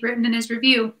phrase he'd written in his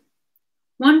review.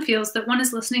 One feels that one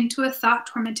is listening to a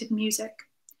thought-tormented music.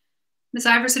 Miss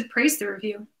Ivors had praised the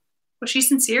review. Was she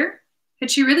sincere?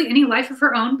 Had she really any life of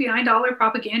her own behind all her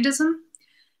propagandism?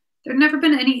 There had never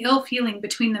been any ill feeling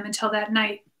between them until that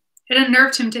night. It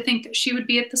unnerved him to think that she would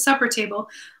be at the supper table,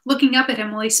 looking up at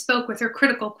him while he spoke with her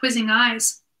critical, quizzing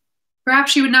eyes.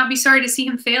 Perhaps she would not be sorry to see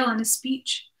him fail in his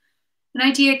speech. An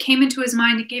idea came into his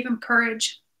mind and gave him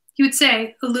courage. He would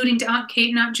say, alluding to Aunt Kate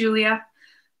and Aunt Julia,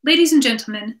 "Ladies and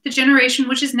gentlemen, the generation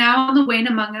which is now on the wane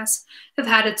among us have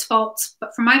had its faults,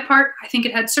 but for my part, I think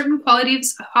it had certain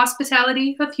qualities of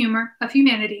hospitality, of humor, of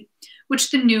humanity,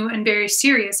 which the new and very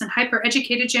serious and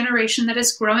hyper-educated generation that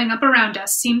is growing up around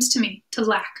us seems to me to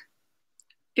lack."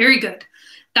 Very good.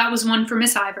 That was one for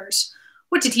Miss Ivors.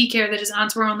 What did he care that his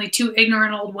aunts were only two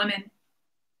ignorant old women?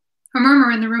 A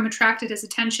murmur in the room attracted his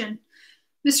attention.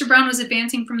 Mr. Brown was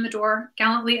advancing from the door,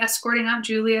 gallantly escorting Aunt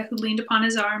Julia, who leaned upon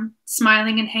his arm,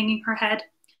 smiling and hanging her head.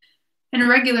 An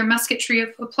irregular musketry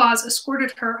of applause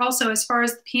escorted her also as far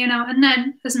as the piano, and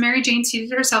then, as Mary Jane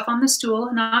seated herself on the stool,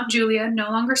 and Aunt Julia,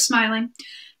 no longer smiling,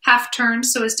 half turned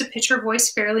so as to pitch her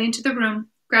voice fairly into the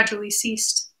room, gradually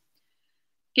ceased.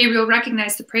 Gabriel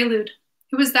recognized the prelude.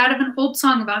 It was that of an old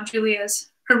song of Aunt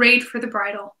Julia's, arrayed for the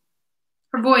bridal.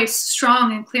 Her voice,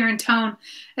 strong and clear in tone,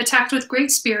 attacked with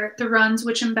great spirit the runs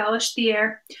which embellished the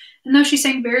air, and though she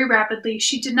sang very rapidly,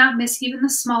 she did not miss even the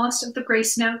smallest of the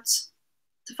grace notes.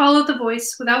 To follow the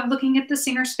voice, without looking at the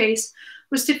singer's face,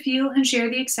 was to feel and share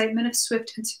the excitement of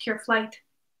swift and secure flight.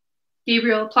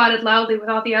 Gabriel applauded loudly with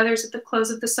all the others at the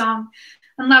close of the song,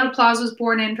 and loud applause was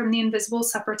borne in from the invisible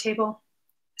supper table.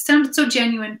 It sounded so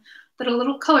genuine that a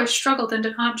little color struggled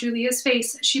into Aunt Julia's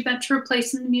face as she bent to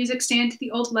replace in the music stand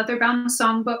the old leather-bound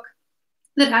songbook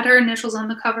that had her initials on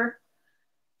the cover.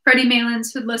 Freddie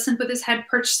Maylands, who had listened with his head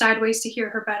perched sideways to hear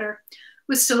her better,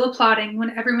 was still applauding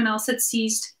when everyone else had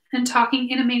ceased and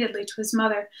talking animatedly to his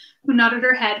mother, who nodded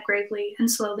her head gravely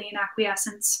and slowly in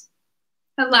acquiescence.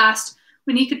 At last,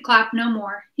 When he could clap no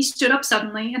more, he stood up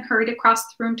suddenly and hurried across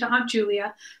the room to Aunt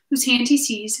Julia, whose hand he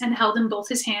seized and held in both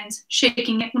his hands,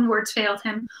 shaking it when words failed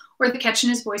him, or the catch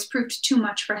in his voice proved too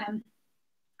much for him.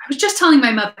 "I was just telling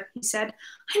my mother," he said.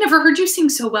 "I never heard you sing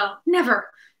so well.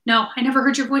 Never. No, I never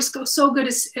heard your voice go so good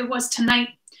as it was tonight.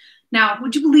 Now,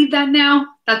 would you believe that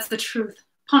now? That's the truth.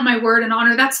 Upon my word and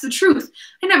honor, that's the truth.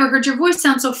 I never heard your voice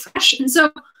sound so fresh and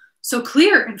so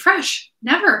clear and fresh.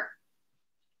 Never."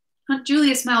 Aunt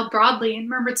Julia smiled broadly and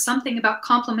murmured something about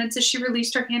compliments as she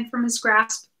released her hand from his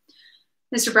grasp.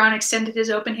 Mr. Brown extended his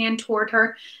open hand toward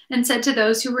her and said to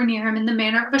those who were near him in the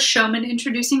manner of a showman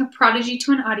introducing a prodigy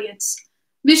to an audience,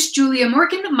 "Miss Julia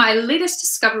Morgan, my latest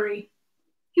discovery."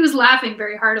 He was laughing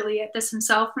very heartily at this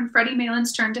himself when Freddie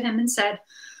Malins turned to him and said,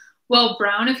 "Well,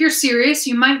 Brown, if you're serious,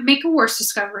 you might make a worse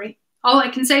discovery. All I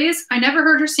can say is I never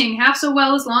heard her sing half so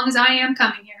well as long as I am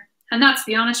coming here, and that's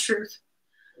the honest truth."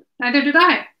 "Neither did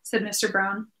I," said Mr.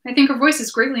 Brown. "I think her voice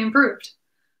is greatly improved."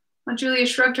 Aunt Julia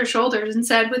shrugged her shoulders and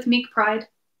said with meek pride,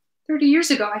 30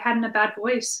 years ago I hadn't a bad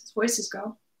voice, as voices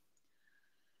go."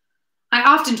 "I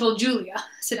often told Julia,"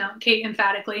 said Aunt Kate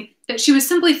emphatically, "that she was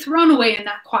simply thrown away in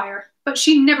that choir, but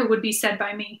she never would be said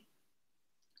by me."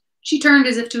 She turned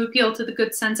as if to appeal to the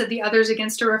good sense of the others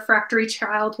against a refractory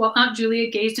child, while Aunt Julia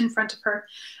gazed in front of her,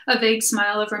 a vague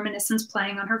smile of reminiscence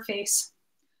playing on her face.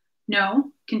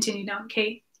 "No," continued Aunt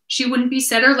Kate, "she wouldn't be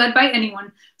said or led by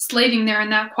anyone, slaving there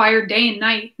in that choir day and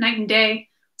night and day,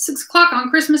 6 o'clock on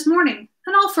Christmas morning,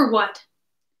 and all for what?"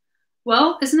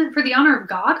 "Well, isn't it for the honor of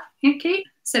God, Aunt Kate?"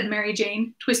 said Mary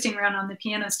Jane, twisting round on the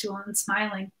piano stool and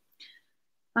smiling.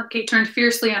 Aunt Kate turned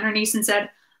fiercely on her niece and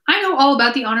said, "I know all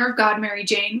about the honor of God, Mary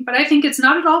Jane, but I think it's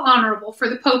not at all honorable for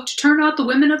the Pope to turn out the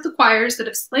women of the choirs that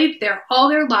have slaved there all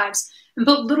their lives and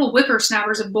put little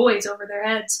whippersnappers of boys over their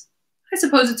heads. I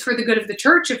suppose it's for the good of the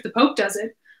church if the Pope does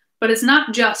it, but it's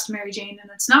not just, Mary Jane,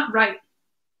 and it's not right."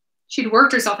 She'd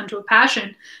worked herself into a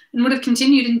passion and would have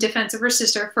continued in defense of her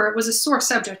sister, for it was a sore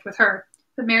subject with her.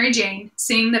 But Mary Jane,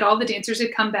 seeing that all the dancers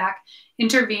had come back,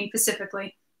 intervened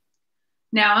pacifically.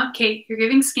 "Now, Aunt Kate, you're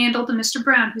giving scandal to Mr.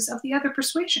 Brown, who's of the other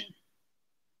persuasion."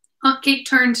 Aunt Kate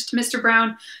turned to Mr.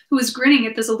 Brown, who was grinning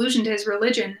at this allusion to his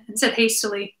religion, and said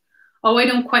hastily, "Oh, I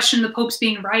don't question the Pope's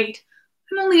being right.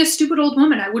 I'm only a stupid old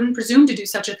woman. I wouldn't presume to do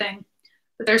such a thing.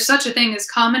 But there's such a thing as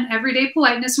common, everyday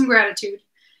politeness and gratitude.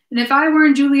 And if I were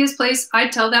in Julia's place,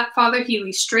 I'd tell that Father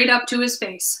Healy straight up to his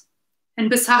face." "And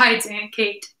besides, Aunt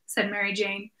Kate," said Mary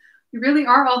Jane, "we really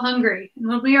are all hungry, and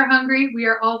when we are hungry, we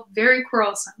are all very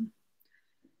quarrelsome."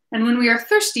 "And when we are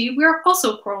thirsty, we are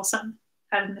also quarrelsome,"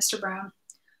 added Mr. Brown.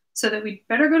 "So that we'd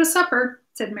better go to supper,"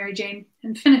 said Mary Jane,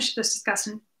 "and finish this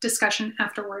discussion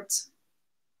afterwards."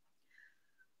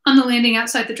 On the landing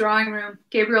outside the drawing room,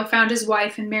 Gabriel found his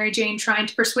wife and Mary Jane trying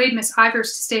to persuade Miss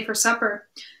Ivers to stay for supper.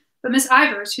 But Miss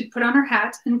Ivers, who'd put on her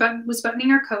hat and was buttoning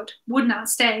her coat, would not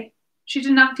stay. She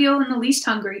did not feel in the least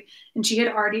hungry, and she had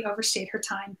already overstayed her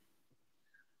time.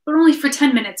 "But only for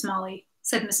 10 minutes, Molly,"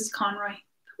 said Mrs. Conroy.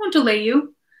 "I won't delay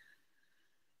you."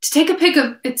 "To take a pick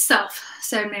of itself,"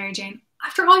 said Mary Jane.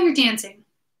 "After all your dancing."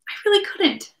 "I really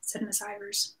couldn't," said Miss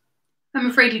Ivers. "I'm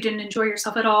afraid you didn't enjoy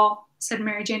yourself at all," said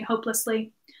Mary Jane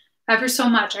hopelessly. "Ever so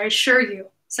much, I assure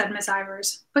you," said Miss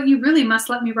Ivers. "But you really must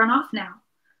let me run off now."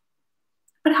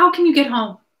 "But how can you get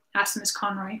home?" asked Miss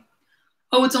Conroy.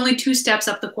 "Oh, it's only 2 steps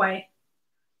up the quay."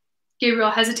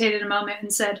 Gabriel hesitated a moment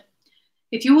and said,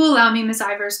 "If you will allow me, Miss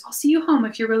Ivers, I'll see you home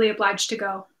if you're really obliged to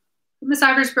go." But Miss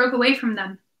Ivers broke away from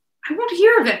them. "I won't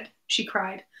hear of it," she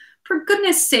cried. "For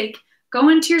goodness sake, go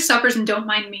into your suppers and don't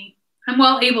mind me. I'm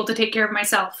well able to take care of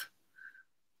myself."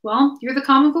 "Well, you're the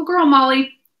comical girl,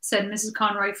 Molly," said Mrs.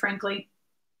 Conroy frankly.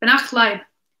 "Benacht leib,"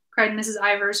 cried Mrs.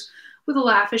 Ivers with a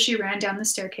laugh as she ran down the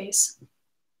staircase.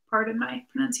 Pardon my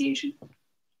pronunciation.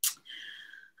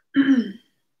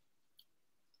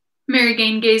 Mary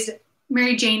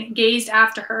Jane gazed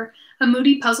after her, a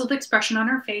moody, puzzled expression on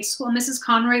her face, while Mrs.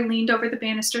 Conroy leaned over the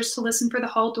banisters to listen for the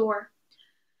hall door.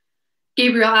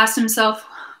 Gabriel asked himself,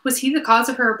 was he the cause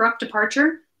of her abrupt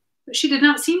departure? But she did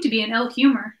not seem to be in ill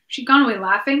humor. She'd gone away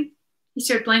laughing. He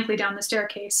stared blankly down the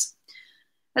staircase.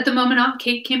 At the moment, Aunt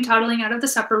Kate came toddling out of the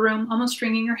supper room, almost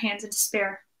wringing her hands in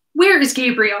despair. "Where is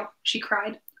Gabriel?" she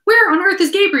cried. "Where on earth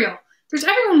is Gabriel? There's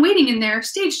everyone waiting in there,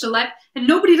 stage to let, and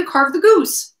nobody to carve the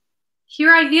goose."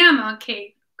 "Here I am, Aunt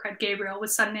Kate," cried Gabriel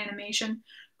with sudden animation,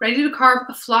 ready to carve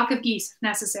a flock of geese if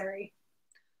necessary.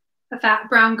 A fat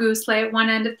brown goose lay at one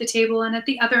end of the table, and at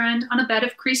the other end, on a bed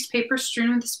of creased paper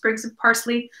strewn with sprigs of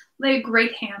parsley, lay a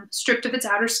great ham, stripped of its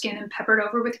outer skin and peppered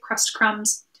over with crust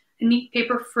crumbs, a neat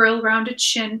paper frill round its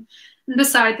shin, and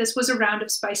beside this was a round of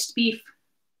spiced beef.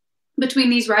 Between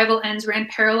these rival ends ran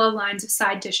parallel lines of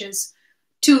side dishes,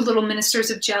 2 little ministers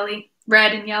of jelly,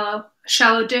 red and yellow, a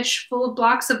shallow dish full of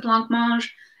blocks of blancmange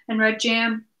and red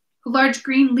jam, a large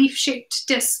green leaf-shaped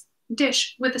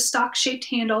dish with a stalk-shaped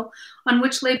handle on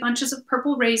which lay bunches of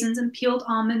purple raisins and peeled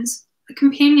almonds, a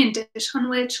companion dish on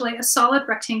which lay a solid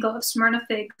rectangle of Smyrna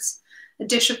figs, a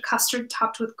dish of custard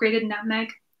topped with grated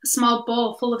nutmeg, a small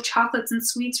bowl full of chocolates and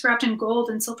sweets wrapped in gold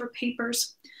and silver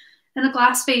papers, and a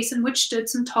glass vase in which stood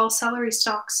some tall celery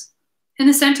stalks. In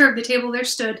the center of the table there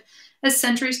stood, as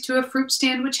sentries to a fruit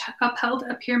stand which upheld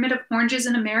a pyramid of oranges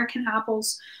and American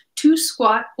apples, 2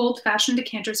 squat, old-fashioned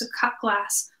decanters of cut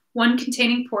glass, one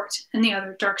containing port and the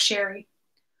other dark sherry.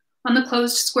 On the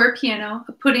closed square piano,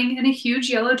 a pudding and a huge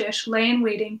yellow dish lay in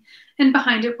waiting, and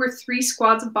behind it were 3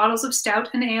 squads of bottles of stout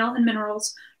and ale and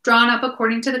minerals, drawn up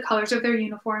according to the colors of their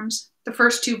uniforms, the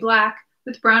first 2 black,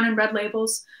 with brown and red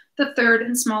labels, the third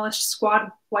and smallest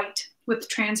squad white, with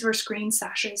transverse green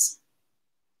sashes.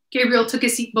 Gabriel took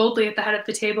his seat boldly at the head of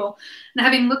the table, and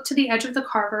having looked to the edge of the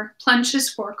carver, plunged his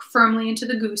fork firmly into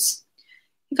the goose.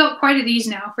 He felt quite at ease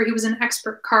now, for he was an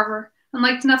expert carver, and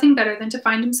liked nothing better than to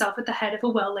find himself at the head of a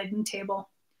well-laden table.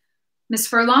 "Miss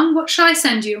Furlong, what shall I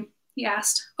send you?" he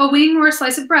asked. "A wing or a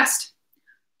slice of breast?"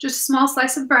 "Just a small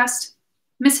slice of breast."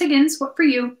 "Miss Higgins, what for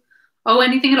you?" "Oh,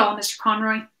 anything at all, Mr.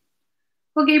 Conroy."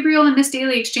 While Gabriel and Miss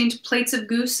Daly exchanged plates of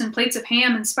goose and plates of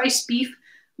ham and spiced beef,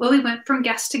 Lily went from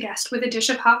guest to guest with a dish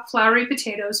of hot floury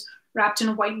potatoes wrapped in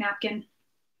a white napkin.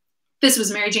 This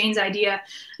was Mary Jane's idea,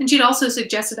 and she had also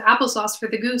suggested applesauce for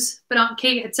the goose, but Aunt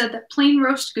Kate had said that plain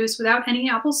roast goose without any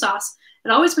applesauce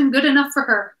had always been good enough for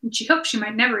her, and she hoped she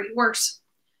might never eat worse.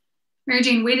 Mary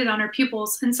Jane waited on her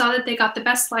pupils and saw that they got the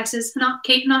best slices, and Aunt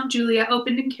Kate and Aunt Julia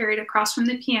opened and carried across from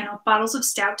the piano bottles of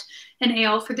stout and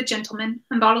ale for the gentlemen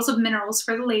and bottles of minerals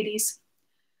for the ladies.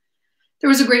 There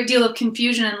was a great deal of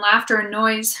confusion and laughter and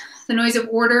noise, the noise of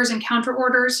orders and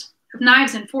counter-orders, of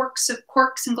knives and forks, of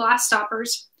corks and glass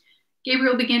stoppers.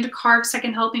 Gabriel began to carve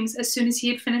second helpings as soon as he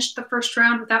had finished the first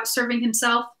round without serving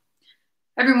himself.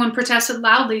 Everyone protested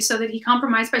loudly, so that he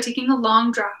compromised by taking a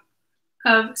long draught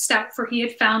of stout, for he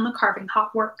had found the carving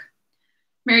hot work.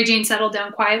 Mary Jane settled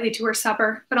down quietly to her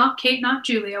supper, but Aunt Kate and Aunt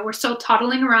Julia were still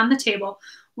toddling around the table,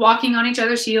 walking on each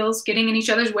other's heels, getting in each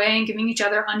other's way, and giving each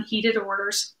other unheeded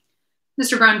orders.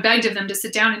 Mr. Brown begged of them to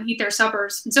sit down and eat their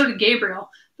suppers, and so did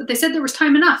Gabriel, but they said there was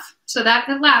time enough, so that,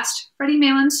 at last, Freddie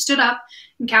Maylands stood up,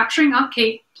 and capturing Aunt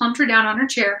Kate, plumped her down on her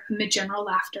chair amid general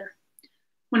laughter.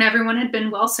 When everyone had been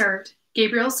well served,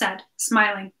 Gabriel said,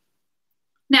 smiling,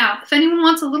 "Now, if anyone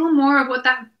wants a little more of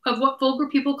what vulgar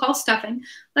people call stuffing,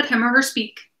 let him or her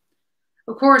speak."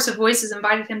 A chorus of voices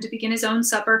invited him to begin his own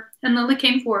supper, and Lily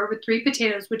came forward with 3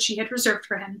 potatoes which she had reserved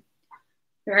for him.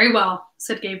 "Very well,"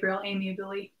 said Gabriel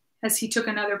amiably, as he took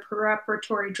another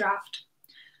preparatory draught.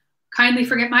 "Kindly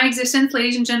forget my existence,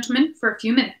 ladies and gentlemen, for a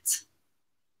few minutes."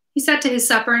 He sat to his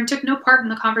supper and took no part in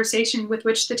the conversation with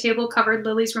which the table covered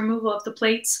Lily's removal of the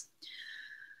plates.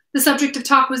 The subject of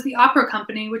talk was the opera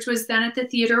company, which was then at the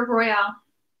Theatre Royal.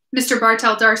 Mr.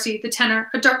 Bartell Darcy, the tenor,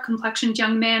 a dark-complexioned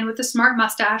young man with a smart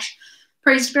mustache,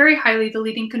 praised very highly the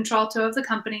leading contralto of the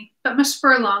company, but Miss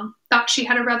Furlong thought she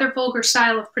had a rather vulgar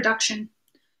style of production.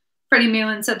 Freddie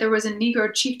Maylands said there was a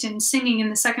Negro chieftain singing in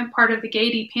the second part of the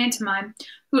Gaiety pantomime,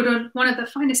 who had one of the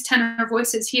finest tenor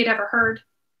voices he had ever heard.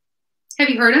 "Have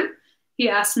you heard him?" he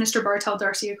asked Mr. Bartell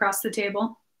Darcy across the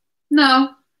table.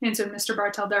 "No," answered Mr.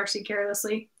 Bartell Darcy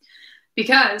carelessly.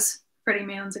 "Because," Freddie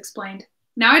Maylands explained,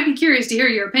 "now I'd be curious to hear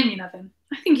your opinion of him.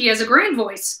 I think he has a great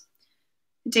voice."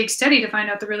 "It takes steady to find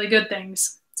out the really good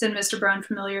things," said Mr. Brown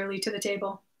familiarly to the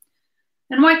table.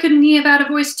 "And why couldn't he have had a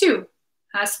voice too?"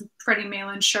 asked Freddie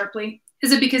Maylands sharply.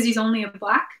 "Is it because he's only a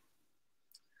black?"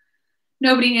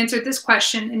 Nobody answered this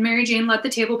question, and Mary Jane led the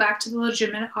table back to the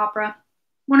legitimate opera.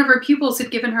 One of her pupils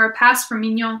had given her a pass for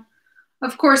Mignon.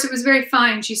 Of course, it was very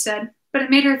fine, she said, but it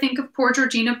made her think of poor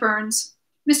Georgina Burns.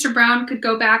 Mr. Brown could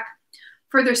go back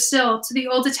further still to the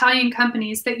old Italian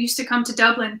companies that used to come to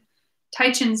Dublin,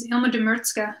 Titchens, Ilma de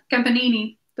Murzka,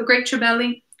 Campanini, the great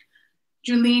Trebelli,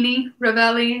 Giulini,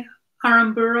 Ravelli,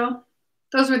 Aramburo.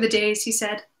 Those were the days, he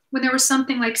said, when there was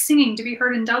something like singing to be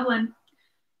heard in Dublin.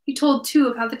 He told, too,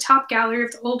 of how the top gallery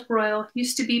of the Old Royal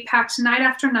used to be packed night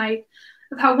after night,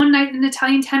 of how one night an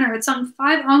Italian tenor had sung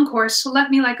 5 encores to Let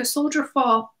Me Like a Soldier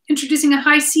Fall, introducing a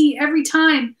high C every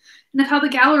time, and of how the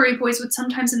gallery boys would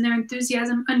sometimes in their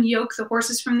enthusiasm unyoke the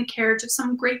horses from the carriage of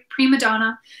some great prima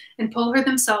donna and pull her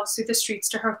themselves through the streets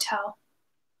to her hotel.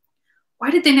 Why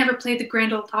did they never play the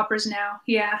grand old operas now,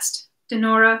 he asked,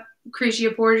 Denora,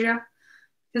 Lucrezia Borgia?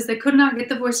 Because they could not get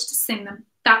the voice to sing them.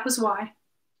 That was why.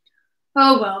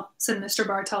 Oh, well, said Mr.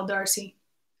 Bartell Darcy.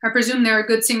 I presume there are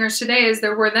good singers today as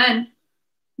there were then.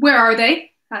 Where are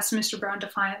they? asked Mr. Brown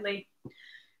defiantly.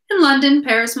 In London,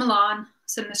 Paris, Milan,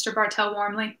 said Mr. Bartell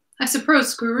warmly. I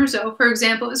suppose Caruso, for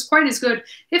example, is quite as good,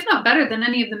 if not better, than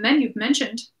any of the men you've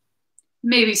mentioned.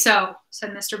 Maybe so,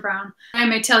 said Mr. Brown. I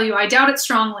may tell you I doubt it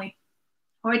strongly.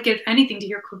 Oh, I'd give anything to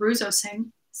hear Caruso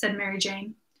sing, said Mary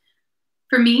Jane.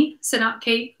 For me, said Aunt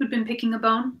Kate, who'd been picking a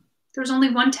bone. There was only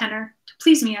one tenor, to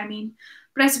please me, I mean,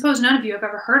 but I suppose none of you have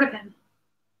ever heard of him.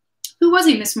 Who was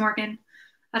he, Miss Morgan?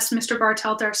 Asked Mr.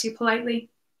 Bartell D'Arcy politely.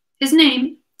 His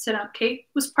name, said Aunt Kate,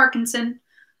 was Parkinson.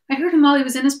 I heard him while he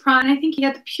was in his prime, and I think he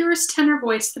had the purest tenor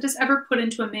voice that is ever put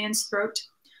into a man's throat.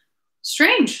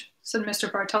 Strange, said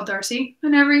Mr. Bartell D'Arcy. I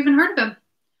never even heard of him.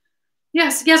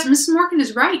 Yes, Mrs. Morgan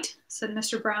is right, said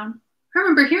Mr. Brown. I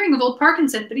remember hearing of old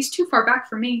Parkinson, but he's too far back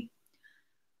for me.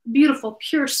 Beautiful,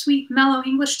 pure, sweet, mellow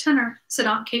English tenor, said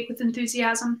Aunt Kate with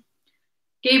enthusiasm.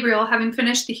 Gabriel, having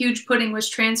finished the huge pudding, was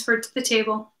transferred to the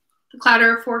table. The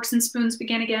clatter of forks and spoons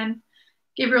began again.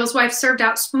 Gabriel's wife served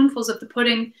out spoonfuls of the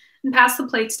pudding and passed the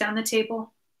plates down the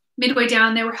table. Midway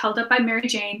down, they were held up by Mary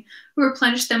Jane, who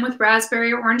replenished them with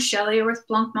raspberry or orange jelly or with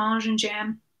blancmange and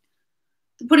jam.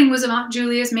 The pudding was of Aunt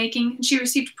Julia's making, and she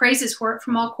received praises for it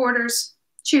from all quarters.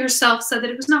 She herself said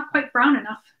that it was not quite brown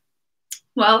enough.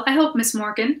 Well, I hope, Miss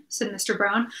Morgan, said Mr.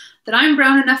 Brown, that I'm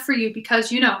brown enough for you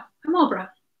because, you know, I'm all brown.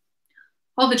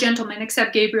 All the gentlemen,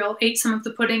 except Gabriel, ate some of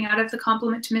the pudding out of the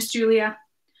compliment to Miss Julia.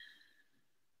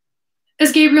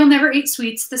 As Gabriel never ate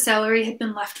sweets, the celery had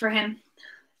been left for him.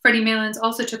 Freddie Maylands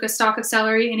also took a stalk of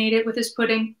celery and ate it with his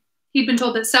pudding. He'd been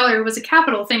told that celery was a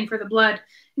capital thing for the blood,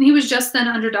 and he was just then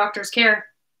under doctor's care.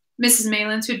 Mrs.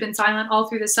 Maylands, who'd been silent all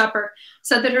through the supper,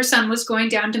 said that her son was going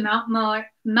down to Mount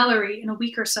Melleray in a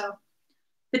week or so.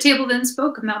 The table then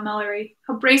spoke of Mount Melleray,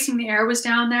 how bracing the air was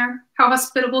down there, how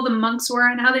hospitable the monks were,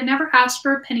 and how they never asked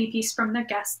for a penny piece from their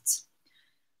guests.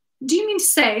 Do you mean to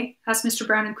say, asked Mr.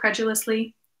 Brown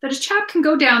incredulously, that a chap can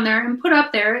go down there and put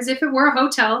up there as if it were a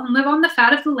hotel and live on the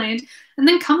fat of the land and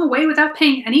then come away without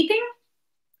paying anything?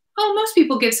 Oh, most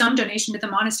people give some donation to the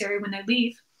monastery when they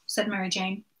leave, said Mary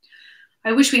Jane.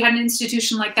 I wish we had an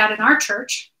institution like that in our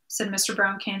church, said Mr.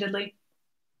 Brown candidly.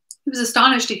 He was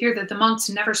astonished to hear that the monks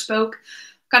never spoke,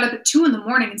 got up at 2 in the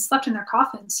morning and slept in their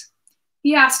coffins.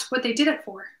 He asked what they did it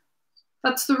for.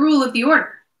 That's the rule of the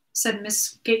order, said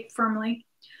Miss Kate firmly.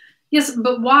 Yes,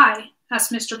 but why?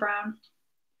 Asked Mr. Brown.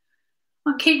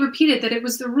 Aunt Kate repeated that it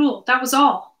was the rule, that was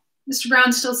all. Mr.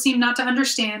 Brown still seemed not to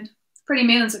understand. Freddie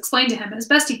Maylands explained to him, as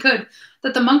best he could,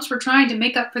 that the monks were trying to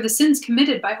make up for the sins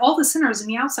committed by all the sinners in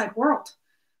the outside world.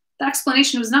 The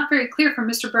explanation was not very clear, for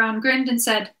Mr. Brown grinned and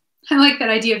said, I like that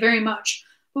idea very much,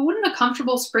 but wouldn't a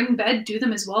comfortable spring bed do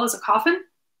them as well as a coffin?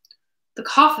 The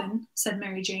coffin, said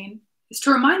Mary Jane, is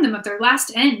to remind them of their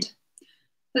last end.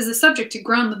 As the subject had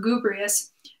grown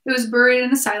lugubrious, it was buried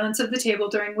in the silence of the table,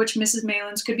 during which Mrs.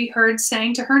 Maylands could be heard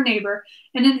saying to her neighbor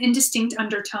in an indistinct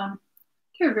undertone,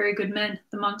 They are very good men,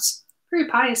 the monks, very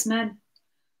pious men.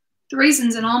 The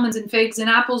raisins and almonds and figs and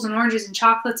apples and oranges and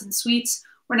chocolates and sweets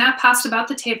were now passed about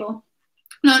the table,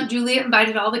 and Aunt Julia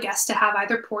invited all the guests to have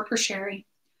either port or sherry.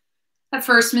 At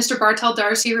first, Mr. Bartell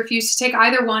D'Arcy refused to take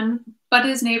either one, but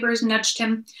his neighbors nudged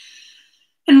him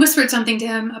and whispered something to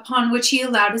him, upon which he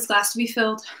allowed his glass to be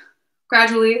filled.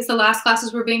 Gradually, as the last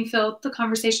glasses were being filled, the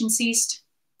conversation ceased.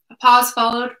 A pause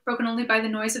followed, broken only by the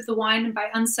noise of the wine and by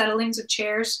unsettlings of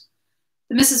chairs.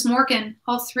 The Misses Morgan,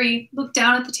 all three, looked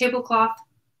down at the tablecloth.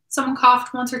 Someone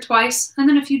coughed once or twice, and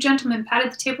then a few gentlemen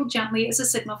patted the table gently as a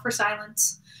signal for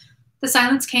silence. The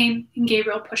silence came, and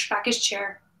Gabriel pushed back his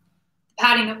chair. The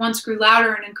patting at once grew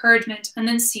louder in encouragement, and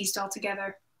then ceased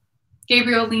altogether.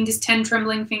 Gabriel leaned his 10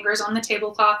 trembling fingers on the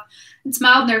tablecloth and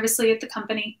smiled nervously at the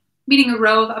company. Meeting a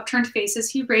row of upturned faces,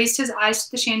 he raised his eyes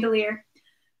to the chandelier.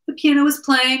 The piano was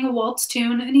playing a waltz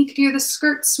tune, and he could hear the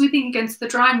skirts sweeping against the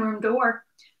drawing-room door.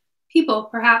 People,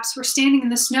 perhaps, were standing in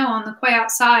the snow on the quay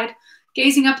outside,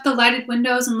 gazing up at the lighted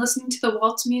windows and listening to the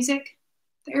waltz music.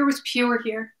 The air was pure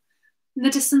here. In the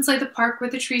distance lay the park where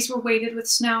the trees were weighted with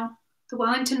snow. The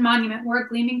Wellington Monument wore a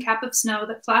gleaming cap of snow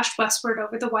that flashed westward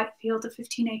over the white field of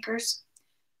 15 acres.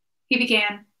 He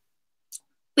began,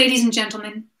 Ladies and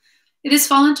gentlemen, it has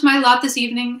fallen to my lot this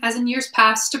evening, as in years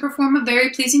past, to perform a very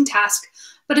pleasing task,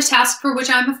 but a task for which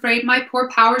I am afraid my poor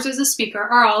powers as a speaker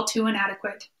are all too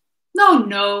inadequate. No,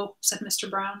 no, said Mr.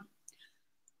 Brown.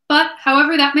 But,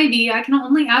 however that may be, I can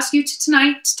only ask you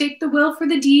tonight to take the will for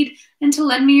the deed and to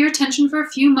lend me your attention for a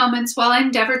few moments while I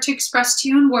endeavor to express to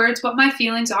you in words what my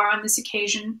feelings are on this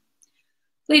occasion.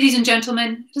 Ladies and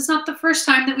gentlemen, it is not the first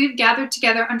time that we have gathered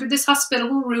together under this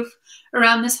hospitable roof,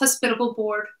 around this hospitable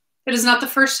board. It is not the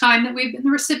first time that we have been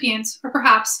the recipients, or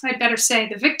perhaps, I'd better say,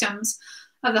 the victims,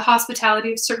 of the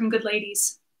hospitality of certain good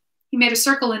ladies. He made a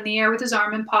circle in the air with his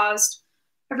arm and paused.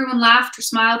 Everyone laughed or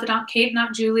smiled at Aunt Kate and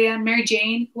Aunt Julia and Mary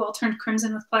Jane, who all turned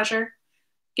crimson with pleasure.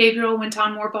 Gabriel went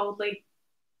on more boldly.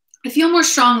 I feel more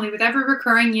strongly with every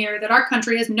recurring year that our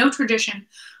country has no tradition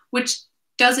which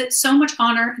does it so much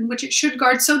honor and which it should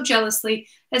guard so jealously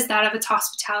as that of its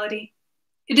hospitality.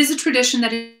 It is a tradition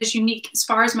that is unique as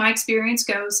far as my experience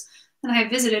goes, and I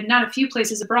have visited not a few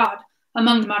places abroad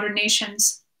among the modern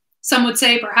nations. Some would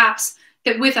say, perhaps,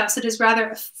 that with us it is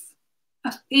rather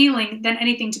a failing than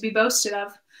anything to be boasted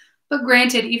of. But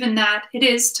granted even that, it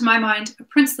is, to my mind, a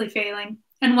princely failing,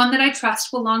 and one that I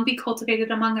trust will long be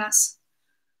cultivated among us.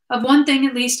 Of one thing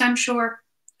at least I'm sure,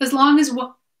 as long as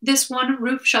this one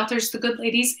roof shelters the good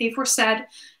ladies aforesaid,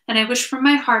 and I wish from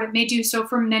my heart it may do so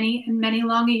for many and many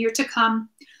long a year to come,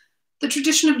 the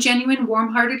tradition of genuine,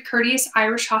 warm-hearted, courteous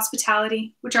Irish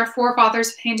hospitality, which our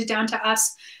forefathers have handed down to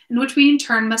us, and which we in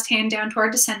turn must hand down to our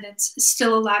descendants, is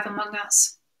still alive among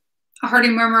us. A hearty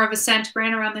murmur of assent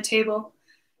ran around the table.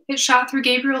 It shot through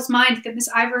Gabriel's mind that Miss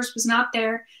Ivors was not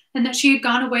there, and that she had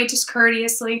gone away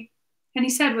discourteously, and he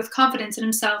said with confidence in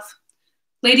himself,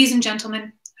 "Ladies and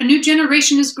gentlemen, a new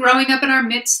generation is growing up in our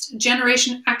midst, a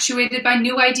generation actuated by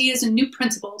new ideas and new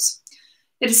principles.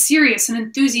 It is serious and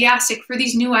enthusiastic for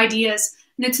these new ideas,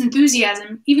 and its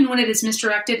enthusiasm, even when it is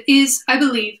misdirected, is, I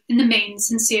believe, in the main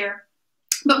sincere.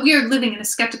 But we are living in a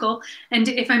skeptical, and,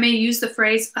 if I may use the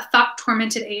phrase, a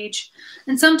thought-tormented age,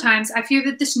 and sometimes I fear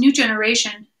that this new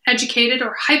generation, educated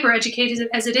or hyper-educated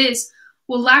as it is,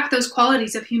 will lack those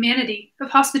qualities of humanity,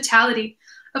 of hospitality,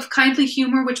 of kindly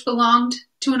humor which belonged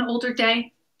to an older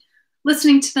day.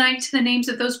 Listening tonight to the names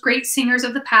of those great singers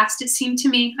of the past, it seemed to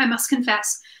me, I must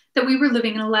confess, that we were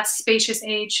living in a less spacious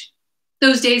age.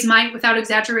 Those days might, without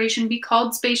exaggeration, be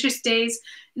called spacious days,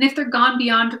 and if they're gone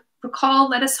beyond recall,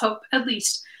 let us hope, at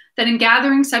least, that in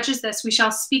gatherings such as this we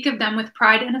shall speak of them with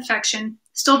pride and affection,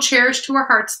 still cherish to our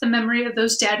hearts the memory of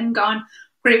those dead and gone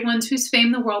great ones whose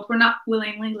fame the world were not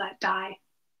willingly let die."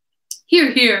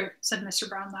 "Hear, hear," said Mr.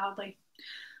 Brown loudly.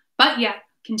 "But yet,"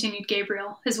 continued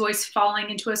Gabriel, his voice falling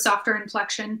into a softer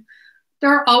inflection,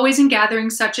 "there are always in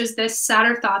gatherings such as this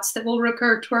sadder thoughts that will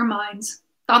recur to our minds,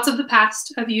 thoughts of the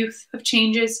past, of youth, of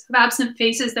changes, of absent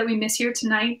faces that we miss here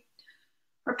tonight.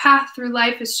 Our path through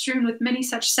life is strewn with many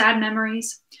such sad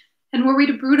memories, and were we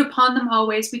to brood upon them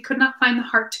always, we could not find the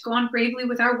heart to go on bravely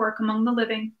with our work among the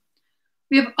living.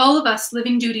 We have all of us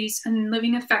living duties and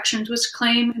living affections which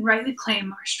claim and rightly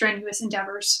claim our strenuous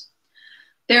endeavors.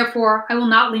 Therefore, I will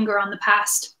not linger on the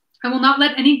past. I will not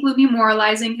let any gloomy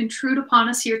moralizing intrude upon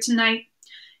us here tonight.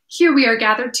 Here we are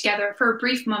gathered together for a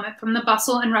brief moment from the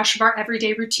bustle and rush of our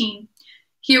everyday routine.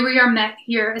 Here we are met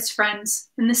here as friends,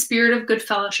 in the spirit of good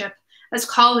fellowship, as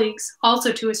colleagues,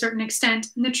 also to a certain extent,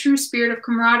 in the true spirit of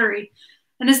camaraderie,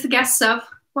 and as the guests of,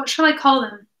 what shall I call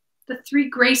them, the three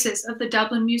graces of the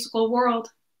Dublin musical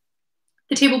world."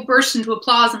 The table burst into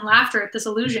applause and laughter at this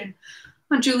allusion.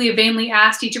 Aunt Julia vainly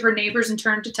asked each of her neighbors in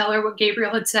turn to tell her what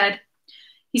Gabriel had said.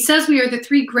 "He says we are the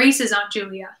three graces, Aunt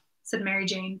Julia," said Mary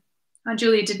Jane. Aunt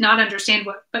Julia did not understand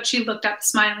but she looked up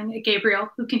smiling at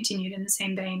Gabriel, who continued in the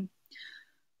same vein.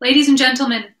 "Ladies and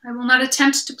gentlemen, I will not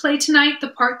attempt to play tonight the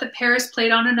part that Paris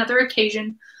played on another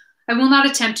occasion. I will not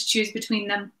attempt to choose between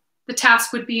them. The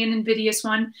task would be an invidious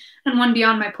one, and one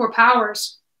beyond my poor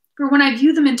powers. For when I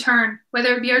view them in turn,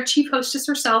 whether it be our chief hostess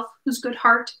herself, whose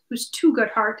too good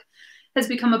heart, has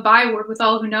become a byword with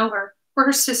all who know her, or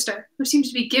her sister, who seems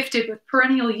to be gifted with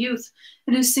perennial youth,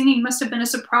 and whose singing must have been a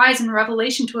surprise and a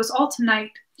revelation to us all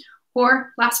tonight,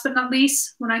 or, last but not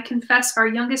least, when I confess our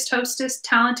youngest hostess,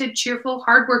 talented, cheerful,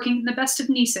 hard-working, and the best of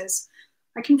nieces,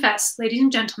 I confess, ladies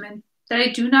and gentlemen, that I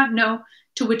do not know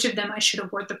to which of them I should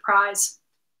award the prize."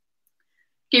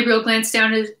 Gabriel glanced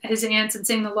down at his aunts and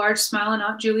seeing the large smile on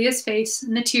Aunt Julia's face,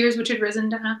 and the tears which had risen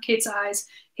to Aunt Kate's eyes,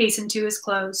 hastened to his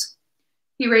close.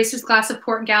 He raised his glass of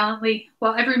port gallantly,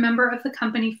 while every member of the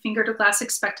company fingered a glass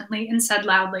expectantly, and said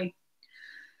loudly,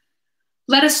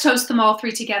 "Let us toast them all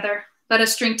three together. Let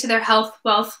us drink to their health,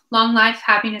 wealth, long life,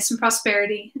 happiness, and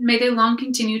prosperity, and may they long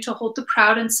continue to hold the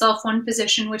proud and self-won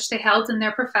position which they held in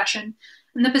their profession,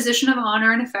 and the position of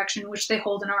honor and affection which they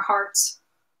hold in our hearts."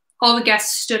 All the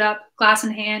guests stood up, glass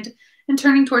in hand, and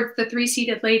turning towards the three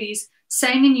seated ladies,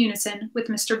 sang in unison, with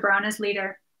Mr. Brown as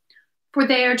leader, "For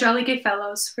they are jolly gay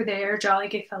fellows, for they are jolly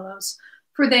gay fellows,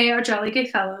 for they are jolly gay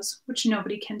fellows, which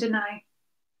nobody can deny."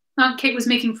 Aunt Kate was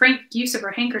making frank use of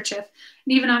her handkerchief, and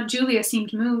even Aunt Julia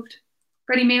seemed moved.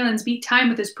 Freddie Malins beat time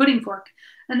with his pudding fork,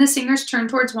 and the singers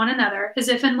turned towards one another, as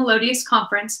if in melodious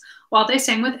conference, while they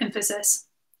sang with emphasis,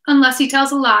 "Unless he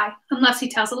tells a lie, unless he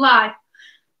tells a lie."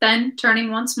 Then,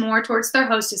 turning once more towards their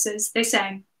hostesses, they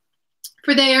sang,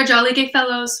 For they are jolly gay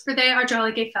fellows, for they are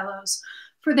jolly gay fellows,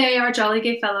 for they are jolly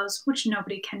gay fellows, which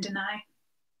nobody can deny.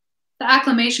 The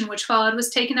acclamation which followed was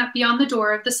taken up beyond the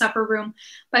door of the supper room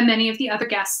by many of the other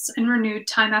guests, and renewed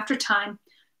time after time,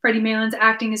 Freddie Maylands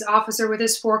acting as officer with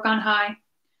his fork on high.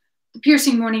 The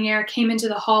piercing morning air came into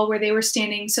the hall where they were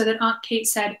standing, so that Aunt Kate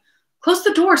said, "Close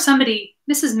the door, somebody.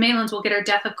 Mrs. Maylands will get her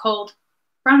death of cold."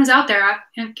 "Brown is out there,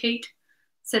 Aunt Kate,"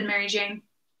 said Mary Jane.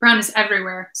 "Brown is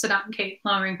everywhere," said Aunt Kate,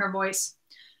 lowering her voice.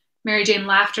 Mary Jane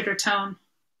laughed at her tone.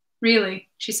 "Really,"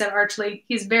 she said archly,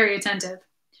 "he's very attentive."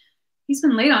 "He's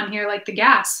been laid on here like the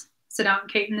gas," said Aunt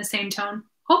Kate in the same tone,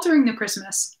 "all during the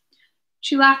Christmas."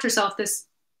 She laughed herself this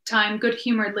time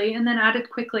good-humoredly, and then added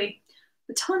quickly,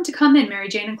 "But tell him to come in, Mary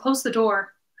Jane, and close the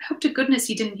door. I hope to goodness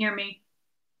he didn't hear me."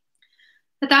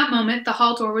 At that moment, the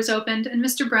hall door was opened, and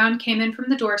Mr. Brown came in from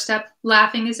the doorstep,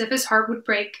 laughing as if his heart would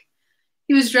break.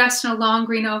 He was dressed in a long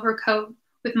green overcoat,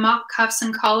 with mock cuffs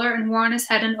and collar, and wore on his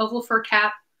head an oval fur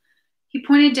cap. He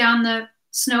pointed down the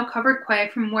snow-covered quay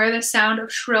from where the sound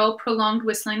of shrill, prolonged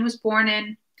whistling was borne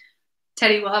in.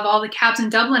 "Teddy will have all the cabs in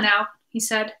Dublin out," he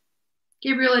said.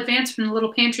 Gabriel advanced from the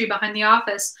little pantry behind the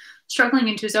office, struggling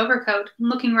into his overcoat, and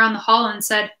looking round the hall, and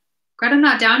said, "Greta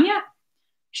not down yet?"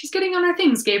 "She's getting on her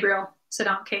things, Gabriel," said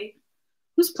Aunt Kate.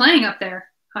 "Who's playing up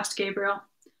there?" asked Gabriel.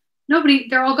 "Nobody,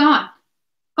 they're all gone."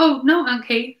 "Oh, no, Aunt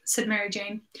Kate," said Mary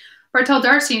Jane. "Bartell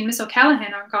Darcy and Miss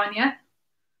O'Callaghan aren't gone yet."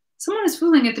 "Someone is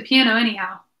fooling at the piano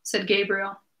anyhow," said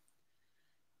Gabriel.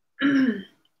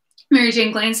 Mary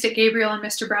Jane glanced at Gabriel and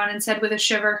Mr. Brown and said with a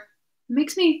shiver, "It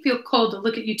makes me feel cold to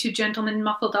look at you two gentlemen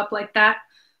muffled up like that.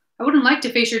 I wouldn't like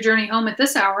to face your journey home at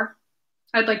this hour."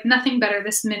 "I'd like nothing better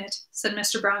this minute," said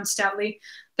Mr. Brown stoutly,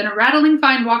 "than a rattling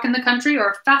fine walk in the country or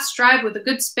a fast drive with a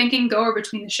good spanking goer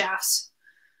between the shafts."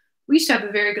 "We used to have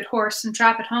a very good horse and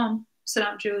trap at home," said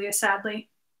Aunt Julia sadly.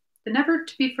 "The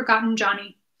never-to-be-forgotten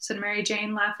Johnny," said Mary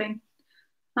Jane, laughing.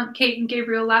 Aunt Kate and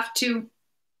Gabriel laughed too.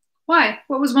 "Why,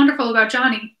 what was wonderful about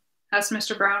Johnny?" asked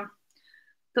Mr. Brown.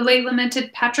 "The late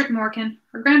lamented Patrick Morkan,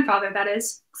 her grandfather, that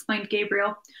is," explained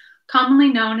Gabriel, commonly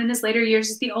known in his later years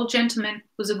as the old gentleman,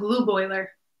 was a glue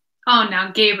boiler. "Oh,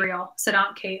 now, Gabriel," said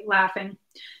Aunt Kate, laughing.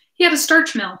 "He had a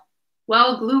starch mill."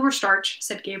 "Well, glue or starch,"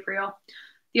 said Gabriel.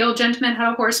 "The old gentleman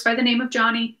had a horse by the name of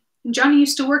Johnny, and Johnny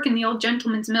used to work in the old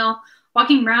gentleman's mill,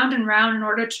 walking round and round in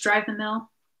order to drive the mill.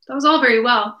 That was all very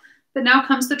well, but now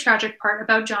comes the tragic part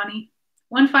about Johnny.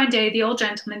 One fine day, the old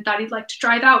gentleman thought he'd like to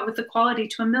drive out with the quality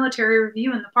to a military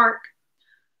review in the park."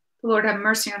 "The Lord have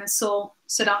mercy on his soul,"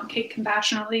 said Aunt Kate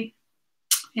compassionately.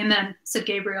 "Amen," said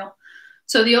Gabriel.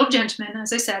 "So the old gentleman,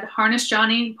 as I said, harnessed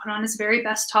Johnny and put on his very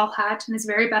best tall hat and his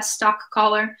very best stock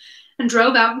collar, and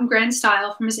drove out in grand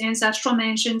style from his ancestral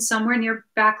mansion somewhere near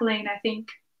Back Lane, I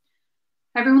think.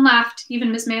 Everyone laughed,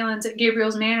 even Miss Maylands, at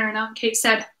Gabriel's manner, and Aunt Kate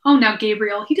said, "Oh, now,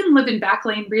 Gabriel, he didn't live in Back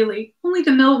Lane, really. Only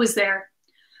the mill was there."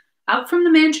 "Out from the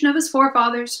mansion of his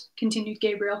forefathers," continued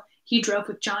Gabriel, "he drove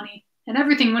with Johnny. And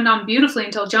everything went on beautifully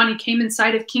until Johnny came in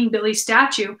sight of King Billy's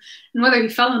statue, and whether he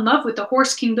fell in love with the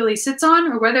horse King Billy sits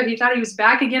on, or whether he thought he was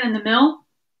back again in the mill,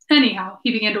 anyhow,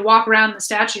 he began to walk round the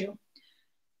statue."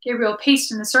 Gabriel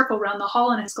paced in a circle round the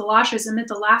hall in his galoshes amid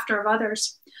the laughter of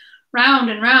others. "Round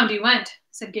and round he went,"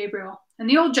 said Gabriel, "and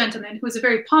the old gentleman, who was a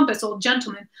very pompous old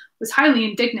gentleman, was highly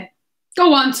indignant.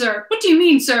 'Go on, sir. What do you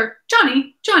mean, sir?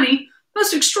 Johnny,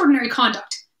 most extraordinary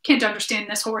conduct. Can't understand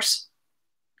this horse."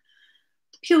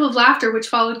 The peal of laughter which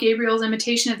followed Gabriel's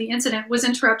imitation of the incident was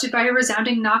interrupted by a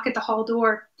resounding knock at the hall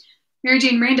door. Mary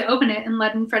Jane ran to open it and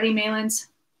let in Freddie Maylands.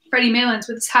 Freddie Maylands,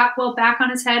 with his hat well back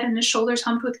on his head and his shoulders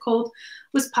humped with cold,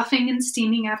 was puffing and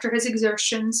steaming after his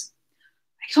exertions.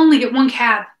 "I can only get one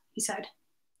cab," he said.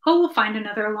 "Oh, we'll find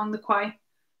another along the quay,"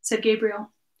 said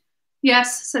Gabriel.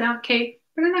 "Yes," said Aunt Kate.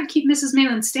 "Better not keep Mrs.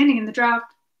 Maylands standing in the draught."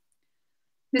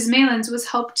 Miss Maylands was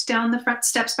helped down the front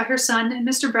steps by her son and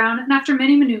Mr. Brown, and after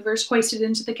many maneuvers, hoisted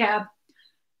into the cab.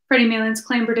 Freddie Maylands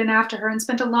clambered in after her and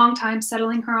spent a long time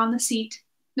settling her on the seat,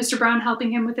 Mr. Brown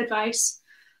helping him with advice.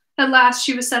 At last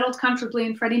she was settled comfortably,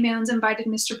 and Freddie Maylands invited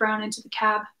Mr. Brown into the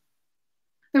cab.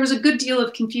 There was a good deal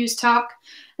of confused talk,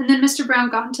 and then Mr. Brown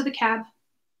got into the cab.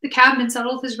 The cabman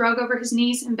settled his rug over his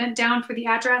knees and bent down for the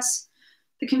address.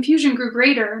 The confusion grew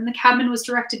greater, and the cabman was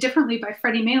directed differently by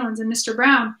Freddie Maylands and Mr.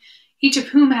 Brown, each of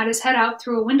whom had his head out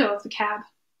through a window of the cab.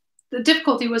 The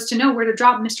difficulty was to know where to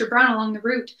drop Mr. Brown along the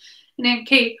route, and Aunt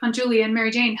Kate, Aunt Julia, and Mary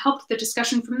Jane helped the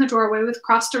discussion from the doorway with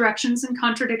cross-directions and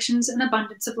contradictions and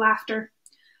abundance of laughter.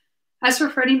 As for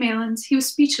Freddie Maylands, he was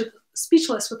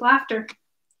speechless with laughter.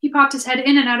 He popped his head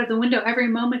in and out of the window every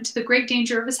moment to the great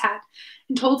danger of his hat,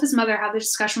 and told his mother how the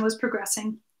discussion was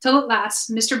progressing, till at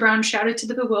last Mr. Brown shouted to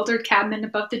the bewildered cabman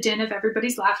above the din of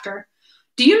everybody's laughter,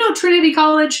 "Do you know Trinity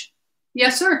College?"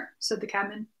 Yes, sir, said the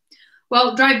cabman.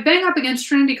 Well, drive bang up against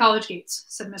Trinity College gates,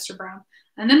 said Mr. Brown,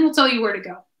 and then we'll tell you where to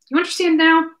go. You understand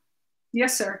now?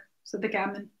 Yes, sir, said the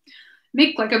cabman.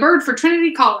 Make like a bird for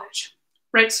Trinity College.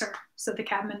 Right, sir, said the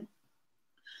cabman.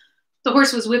 The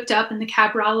horse was whipped up, and the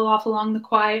cab rattled off along the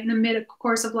quay, and amid a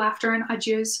chorus of laughter and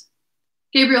adieus.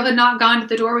 Gabriel had not gone to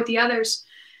the door with the others.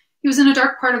 He was in a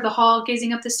dark part of the hall,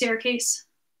 gazing up the staircase.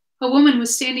 A woman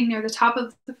was standing near the top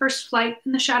of the first flight,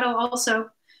 in the shadow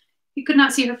also. He could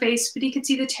not see her face, but he could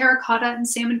see the terracotta and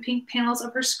salmon-pink panels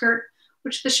of her skirt,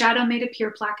 which the shadow made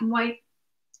appear black and white.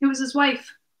 It was his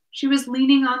wife. She was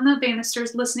leaning on the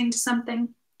banisters, listening to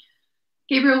something.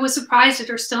 Gabriel was surprised at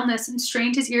her stillness and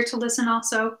strained his ear to listen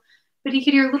also, but he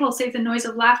could hear little save the noise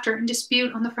of laughter and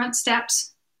dispute on the front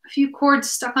steps, a few chords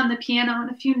stuck on the piano and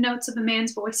a few notes of a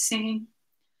man's voice singing.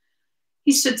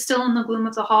 He stood still in the gloom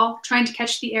of the hall, trying to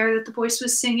catch the air that the voice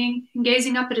was singing and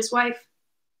gazing up at his wife.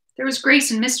 There was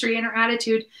grace and mystery in her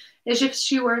attitude, as if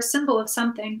she were a symbol of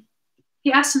something.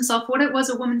 He asked himself what it was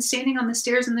a woman standing on the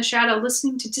stairs in the shadow,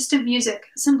 listening to distant music,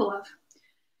 a symbol of.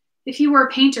 If he were a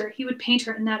painter, he would paint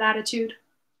her in that attitude.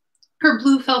 Her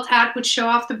blue felt hat would show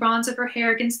off the bronze of her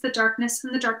hair against the darkness,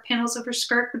 and the dark panels of her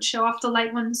skirt would show off the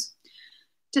light ones.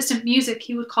 Distant music,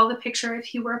 he would call the picture if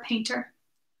he were a painter.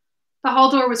 The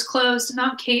hall door was closed, and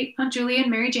Aunt Kate, Aunt Julia,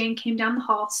 and Mary Jane came down the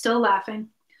hall, still laughing.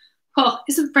 "Well,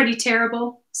 isn't Freddie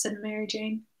terrible?" said Mary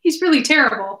Jane. "He's really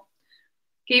terrible."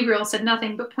 Gabriel said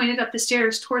nothing, but pointed up the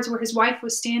stairs towards where his wife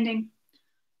was standing.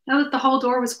 Now that the hall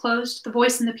door was closed, the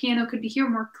voice and the piano could be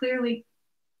heard more clearly.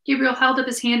 Gabriel held up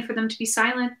his hand for them to be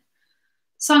silent.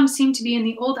 The song seemed to be in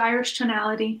the old Irish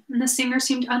tonality, and the singer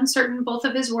seemed uncertain both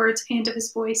of his words and of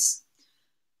his voice.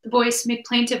 The voice, made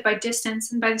plaintive by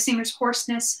distance and by the singer's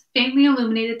hoarseness, faintly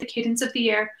illuminated the cadence of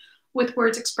the air with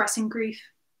words expressing grief.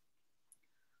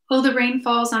 "Oh, the rain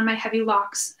falls on my heavy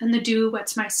locks, and the dew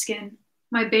wets my skin.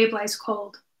 My babe lies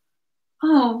cold."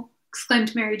 "Oh,"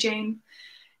 exclaimed Mary Jane,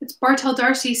 "it's Bartell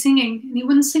D'Arcy singing, and he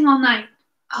wouldn't sing all night.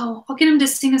 Oh, I'll get him to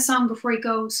sing a song before he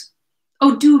goes."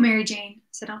 "Oh, do, Mary Jane,"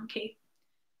 said Aunt Kate.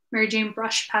 Mary Jane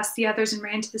brushed past the others and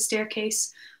ran to the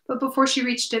staircase, but before she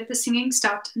reached it, the singing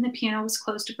stopped and the piano was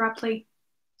closed abruptly.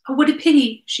 "Oh, what a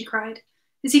pity," she cried.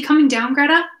 "Is he coming down,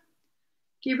 Greta?"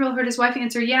 Gabriel heard his wife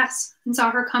answer yes, and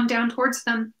saw her come down towards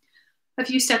them. A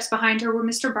few steps behind her were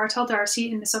Mr. Bartell D'Arcy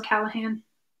and Miss O'Callaghan.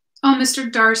 "Oh, Mr.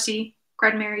 D'Arcy,"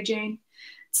 cried Mary Jane,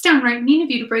 "it's downright mean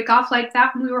of you to break off like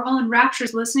that when we were all in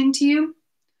raptures listening to you."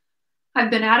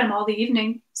 "I've been at him all the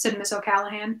evening," said Miss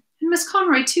O'Callaghan, "and Miss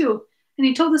Conroy too, and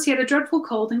he told us he had a dreadful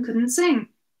cold and couldn't sing."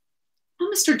 "Oh,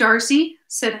 Mr. D'Arcy,"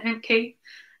 said Aunt Kate,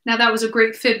 "now that was a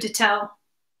great fib to tell."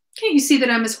 "Can't you see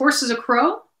that I'm as hoarse as a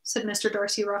crow?" said Mr.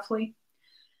 D'Arcy roughly.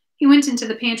 He went into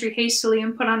the pantry hastily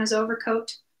and put on his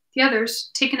overcoat. The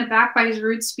others, taken aback by his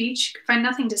rude speech, could find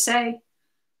nothing to say.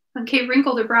 Aunt Kate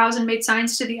wrinkled her brows and made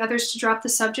signs to the others to drop the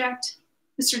subject.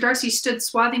 Mr. D'Arcy stood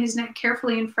swathing his neck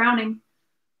carefully and frowning.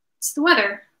 "It's the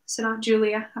weather," said Aunt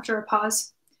Julia, after a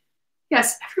pause.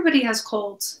 "Yes, everybody has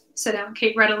colds," said Aunt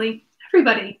Kate readily.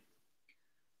 "Everybody."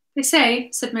 "They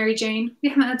say," said Mary Jane, "we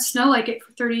haven't had snow like it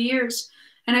for 30 years,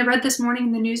 and I read this morning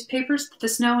in the newspapers that the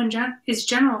snow is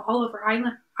general all over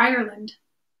Ireland."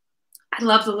 "I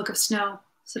love the look of snow,"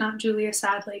 said Aunt Julia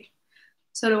sadly.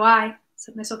 "So do I,"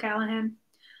 said Miss O'Callaghan.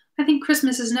 "I think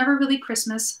Christmas is never really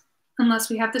Christmas, unless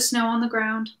we have the snow on the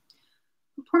ground."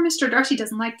 "Poor Mr. D'Arcy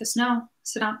doesn't like the snow,"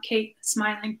 said Aunt Kate,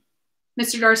 smiling.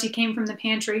 Mr. D'Arcy came from the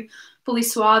pantry, fully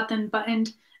swathed and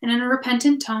buttoned, and in a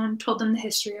repentant tone told them the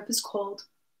history of his cold.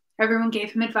 Everyone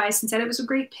gave him advice and said it was a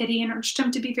great pity and urged him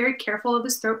to be very careful of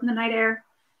his throat in the night air.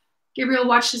 Gabriel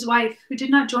watched his wife, who did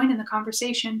not join in the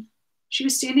conversation. She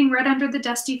was standing right under the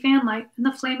dusty fanlight, and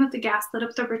the flame of the gas lit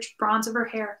up the rich bronze of her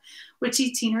hair, which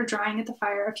he'd seen her drying at the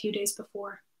fire a few days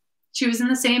before. She was in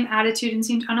the same attitude and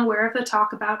seemed unaware of the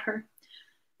talk about her.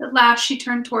 At last she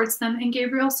turned towards them, and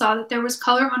Gabriel saw that there was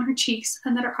color on her cheeks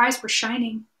and that her eyes were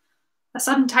shining. A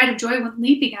sudden tide of joy went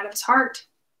leaping out of his heart.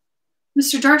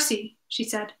 "Mr. D'Arcy," she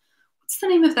said, "what's the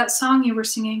name of that song you were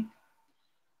singing?"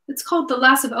 "It's called The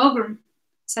Lass of Aughrim,"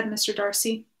 said Mr.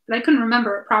 D'Arcy, "but I couldn't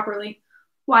remember it properly.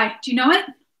 Why, do you know it?"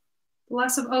 "The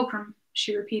Lass of Aughrim,"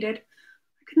 she repeated.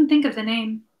 "I couldn't think of the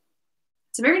name."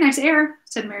 "It's a very nice air,"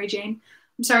 said Mary Jane.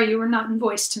 "I'm sorry you were not in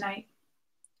voice tonight."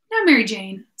 "Now, Mary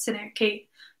Jane," said Aunt Kate,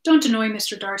 "don't annoy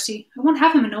Mr. D'Arcy. I won't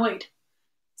have him annoyed."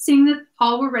 Seeing that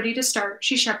all were ready to start,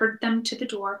 she shepherded them to the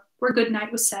door, where good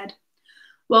night was said.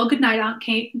 "Well, good night, Aunt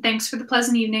Kate, and thanks for the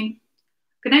pleasant evening."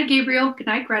 "Good night, Gabriel. Good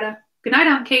night, Greta." "Good night,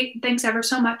 Aunt Kate, and thanks ever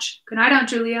so much." "Good night, Aunt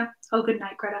Julia." "Oh, good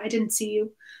night, Greta. I didn't see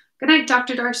you." "Good night,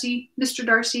 Dr. D'Arcy, Mr.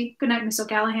 D'Arcy. Good night, Miss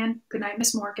O'Callaghan. Good night,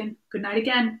 Miss Morgan. Good night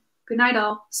again. Good night,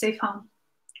 all. Safe home."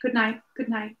 Good night, good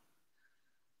night.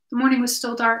 The morning was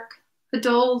still dark. A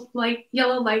dull,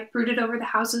 yellow light brooded over the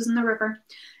houses and the river,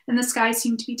 and the sky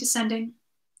seemed to be descending.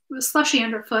 It was slushy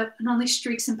underfoot, and only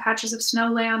streaks and patches of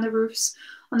snow lay on the roofs,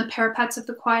 on the parapets of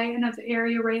the quiet and of the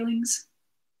area railings.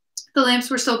 The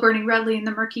lamps were still burning redly in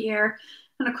the murky air,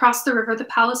 and across the river the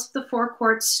palace of the four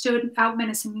courts stood out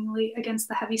menacingly against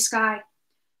the heavy sky.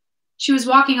 She was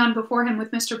walking on before him with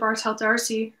Mr. Bartell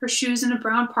D'Arcy, her shoes in a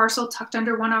brown parcel tucked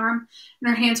under one arm, and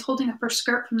her hands holding up her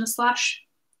skirt from the slush.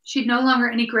 She had no longer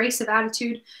any grace of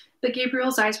attitude, but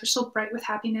Gabriel's eyes were still bright with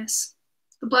happiness.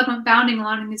 The blood went bounding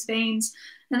along in his veins,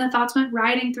 and the thoughts went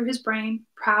riding through his brain,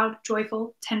 proud,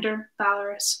 joyful, tender,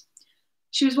 valorous.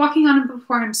 She was walking on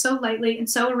before him so lightly and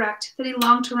so erect that he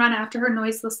longed to run after her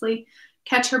noiselessly,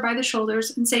 catch her by the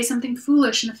shoulders, and say something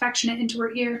foolish and affectionate into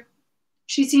her ear.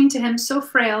 She seemed to him so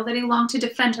frail that he longed to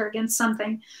defend her against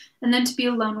something, and then to be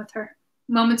alone with her.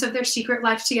 Moments of their secret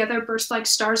life together burst like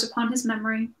stars upon his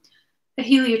memory. A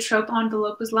heliotrope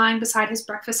envelope was lying beside his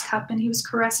breakfast cup, and he was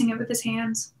caressing it with his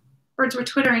hands. Birds were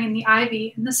twittering in the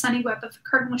ivy, and the sunny web of the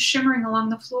curtain was shimmering along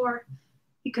the floor.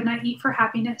 He could not eat for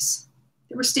happiness.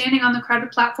 They were standing on the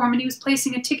crowded platform, and he was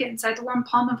placing a ticket inside the warm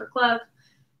palm of her glove.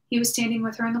 He was standing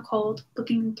with her in the cold,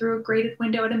 looking through a grated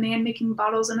window at a man making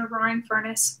bottles in a roaring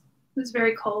furnace. It was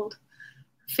very cold.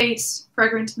 Her face,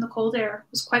 fragrant in the cold air,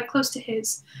 was quite close to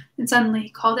his, and suddenly he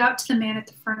called out to the man at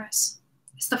the furnace,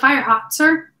 "Is the fire hot,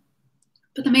 sir?"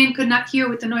 But the man could not hear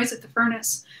with the noise of the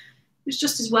furnace. It was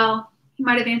just as well. He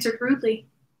might have answered rudely.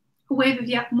 A wave of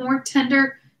yet more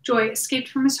tender joy escaped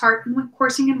from his heart and went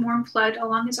coursing in warm flood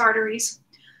along his arteries.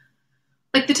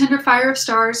 Like the tender fire of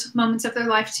stars, moments of their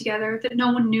life together that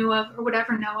no one knew of or would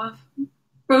ever know of,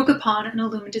 broke upon and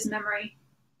illumined his memory.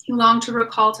 He longed to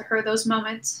recall to her those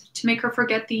moments, to make her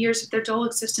forget the years of their dull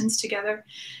existence together,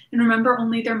 and remember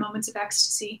only their moments of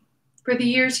ecstasy. For the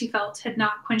years, he felt, had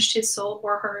not quenched his soul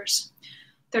or hers.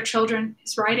 Their children,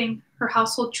 his writing, her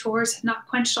household chores had not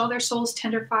quenched all their soul's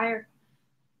tender fire.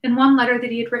 In one letter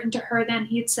that he had written to her then,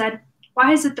 he had said,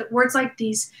 "Why is it that words like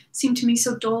these seem to me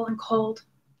so dull and cold?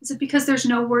 Is it because there's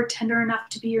no word tender enough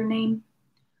to be your name?"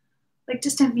 Like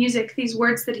distant music, these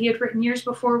words that he had written years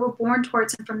before were borne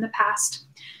towards him from the past.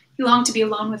 He longed to be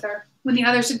alone with her. When the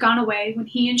others had gone away, when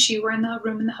he and she were in the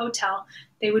room in the hotel,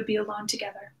 they would be alone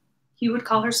together. He would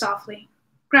call her softly,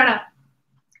 "Greta."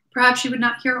 Perhaps she would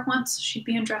not hear at once. She'd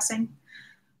be undressing.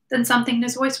 Then something in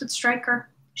his voice would strike her.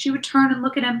 She would turn and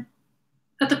look at him.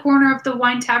 At the corner of the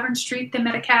Wine Tavern Street, they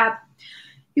met a cab.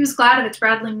 He was glad of its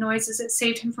rattling noise as it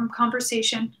saved him from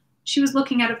conversation. She was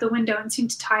looking out of the window and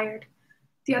seemed tired.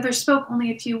 The others spoke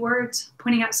only a few words,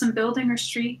 pointing out some building or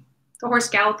street. The horse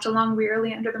galloped along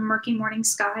wearily under the murky morning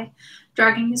sky,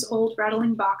 dragging his old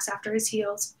rattling box after his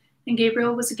heels, and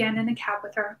Gabriel was again in a cab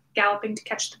with her, galloping to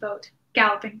catch the boat,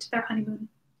 galloping to their honeymoon.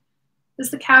 As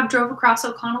the cab drove across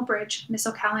O'Connell Bridge, Miss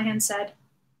O'Callaghan said,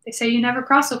 "They say you never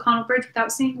cross O'Connell Bridge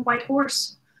without seeing a white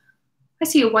horse." "I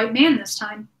see a white man this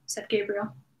time," said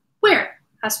Gabriel. "Where?"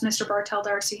 asked Mr. Bartell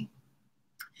D'Arcy.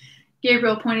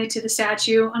 Gabriel pointed to the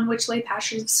statue on which lay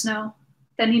patches of snow.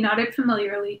 Then he nodded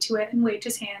familiarly to it and waved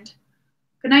his hand.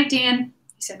 "Good night, Dan,"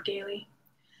 he said gaily.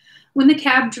 When the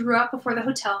cab drew up before the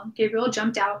hotel, Gabriel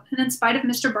jumped out and, in spite of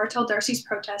Mr. Bartell D'Arcy's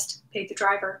protest, paid the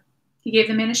driver. He gave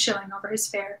the man a shilling over his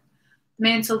fare. The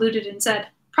man saluted and said,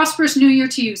 "Prosperous New Year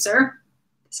to you, sir."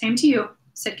 "The same to you,"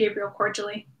 said Gabriel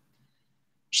cordially.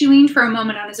 She leaned for a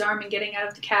moment on his arm in getting out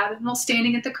of the cab, and while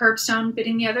standing at the curbstone,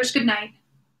 bidding the others good night,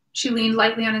 she leaned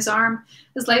lightly on his arm,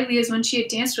 as lightly as when she had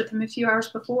danced with him a few hours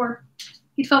before.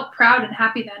 He'd felt proud and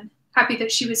happy then, happy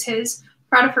that she was his,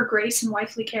 proud of her grace and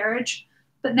wifely carriage.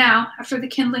 But now, after the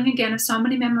kindling again of so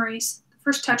many memories, the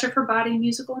first touch of her body,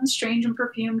 musical and strange and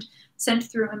perfumed, sent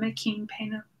through him a keen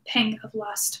pang of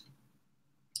lust.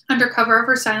 Under cover of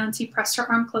her silence, he pressed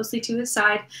her arm closely to his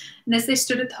side, and as they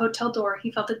stood at the hotel door,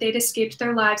 he felt that they'd escaped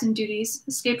their lives and duties,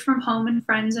 escaped from home and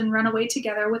friends, and run away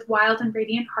together with wild and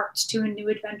radiant hearts to a new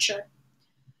adventure.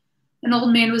 An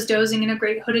old man was dozing in a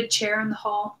great hooded chair in the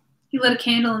hall. He lit a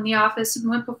candle in the office and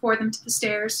went before them to the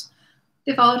stairs.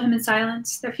 They followed him in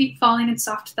silence, their feet falling in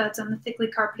soft thuds on the thickly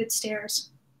carpeted stairs.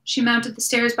 She mounted the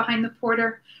stairs behind the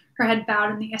porter, her head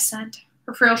bowed in the ascent,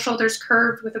 her frail shoulders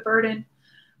curved with a burden,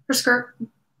 her skirt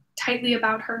tightly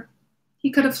about her.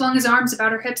 He could have flung his arms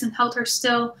about her hips and held her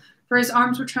still, for his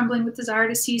arms were trembling with desire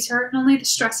to seize her, and only the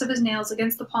stress of his nails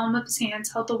against the palm of his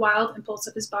hands held the wild impulse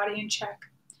of his body in check.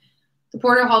 The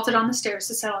porter halted on the stairs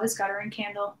to settle his guttering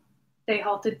candle. They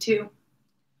halted too.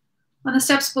 On the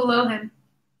steps below him,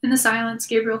 in the silence,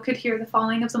 Gabriel could hear the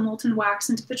falling of the molten wax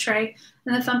into the tray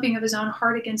and the thumping of his own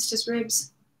heart against his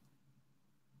ribs.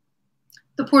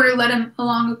 The porter led him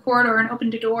along a corridor and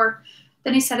opened a door.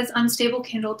 Then he set his unstable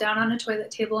candle down on a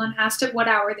toilet table and asked at what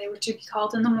hour they were to be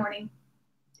called in the morning.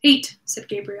 8, said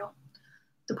Gabriel.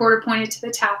 The porter pointed to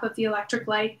the tap of the electric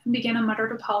light and began a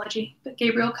muttered apology, but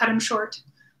Gabriel cut him short.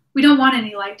 We don't want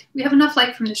any light. We have enough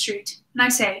light from the street. And I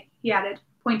say, he added,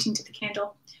 pointing to the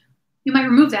candle, you might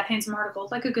remove that handsome article,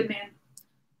 like a good man.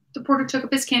 The porter took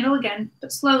up his candle again,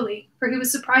 but slowly, for he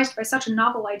was surprised by such a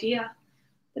novel idea.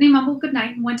 Then he mumbled good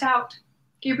night and went out.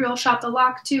 Gabriel shot the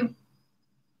lock, too.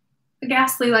 A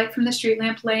ghastly light from the street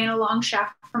lamp lay in a long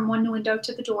shaft from one window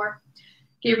to the door.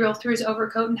 Gabriel threw his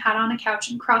overcoat and hat on a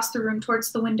couch and crossed the room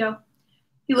towards the window.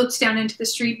 He looked down into the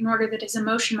street in order that his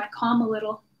emotion might calm a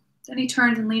little. Then he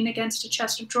turned and leaned against a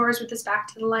chest of drawers with his back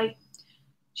to the light.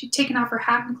 She'd taken off her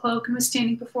hat and cloak and was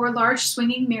standing before a large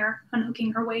swinging mirror,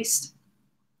 unhooking her waist.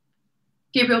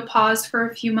 Gabriel paused for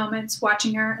a few moments,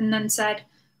 watching her, and then said,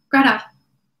 Greta.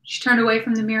 She turned away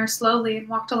from the mirror slowly and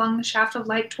walked along the shaft of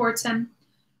light towards him.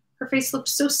 Her face looked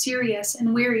so serious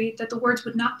and weary that the words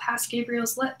would not pass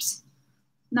Gabriel's lips.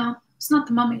 No, it's not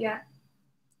the moment yet.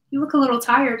 You look a little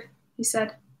tired, he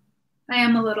said. I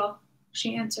am a little,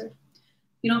 she answered.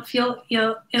 You don't feel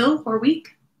ill or weak?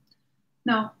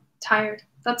 No, tired,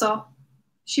 that's all.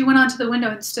 She went on to the window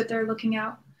and stood there looking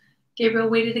out. Gabriel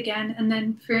waited again, and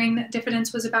then, fearing that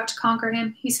diffidence was about to conquer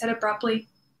him, he said abruptly,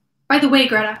 By the way,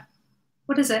 Greta.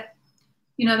 What is it?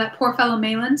 You know that poor fellow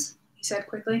Maylands? He said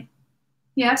quickly.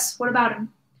 Yes, what about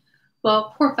him?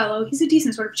 Well, poor fellow, he's a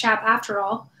decent sort of chap after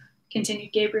all,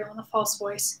 continued Gabriel in a false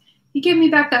voice. He gave me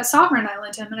back that sovereign I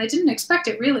lent him, and I didn't expect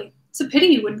it, really. It's a pity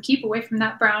he wouldn't keep away from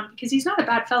that Brown, because he's not a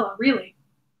bad fellow, really.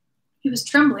 He was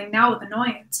trembling now with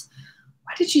annoyance.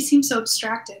 Why did she seem so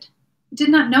abstracted? He did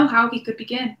not know how he could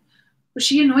begin. Was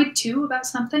she annoyed, too, about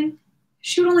something? If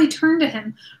she would only turn to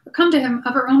him, or come to him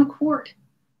of her own accord.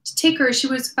 To take her as she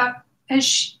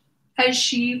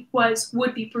was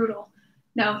would be brutal.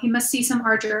 No, he must see some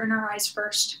ardor in her eyes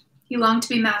first. He longed to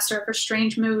be master of her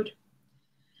strange mood.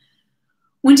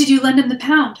 When did you lend him the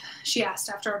 £1? She asked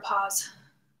after a pause.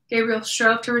 Gabriel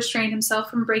strove to restrain himself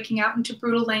from breaking out into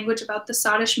brutal language about the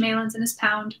sottish Maylands and his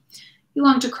 £1. He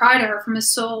longed to cry to her from his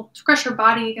soul, to crush her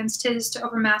body against his, to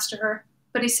overmaster her.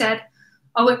 But he said,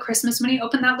 Oh, at Christmas, when he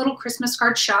opened that little Christmas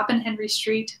card shop in Henry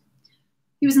Street.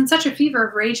 He was in such a fever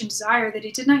of rage and desire that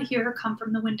he did not hear her come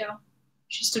from the window.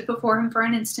 She stood before him for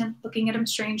an instant, looking at him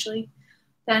strangely.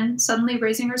 Then, suddenly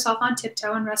raising herself on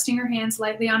tiptoe and resting her hands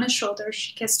lightly on his shoulders,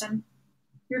 she kissed him.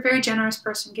 You're a very generous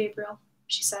person, Gabriel,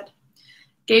 she said.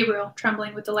 Gabriel,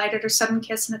 trembling with delight at her sudden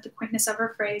kiss and at the quaintness of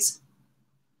her phrase,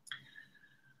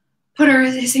 put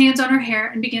his hands on her hair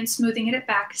and began smoothing it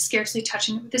back, scarcely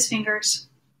touching it with his fingers.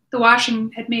 The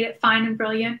washing had made it fine and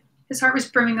brilliant. His heart was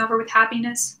brimming over with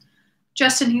happiness.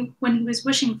 Just when he was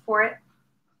wishing for it,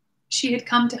 she had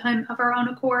come to him of her own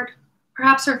accord.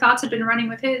 Perhaps her thoughts had been running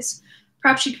with his.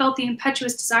 Perhaps she felt the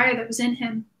impetuous desire that was in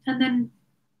him. And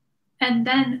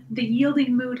then the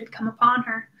yielding mood had come upon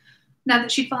her. Now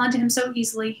that she'd fallen to him so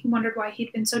easily, he wondered why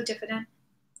he'd been so diffident.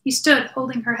 He stood,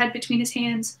 holding her head between his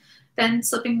hands. Then,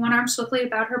 slipping one arm swiftly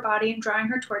about her body and drawing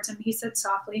her towards him, he said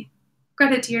softly,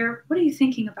 Greta, dear, what are you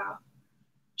thinking about?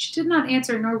 She did not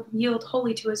answer nor yield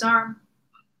wholly to his arm.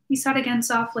 He said again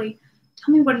softly,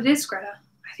 Tell me what it is, Greta.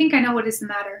 I think I know what is the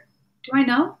matter. Do I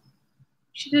know?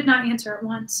 She did not answer at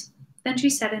once. Then she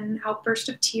said in an outburst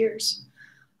of tears,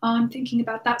 Oh, I'm thinking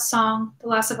about that song, The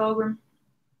Lass of Ogham.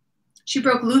 She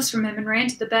broke loose from him and ran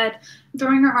to the bed, and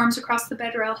throwing her arms across the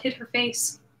bed rail, hid her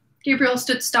face. Gabriel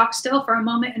stood stock still for a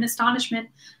moment in astonishment,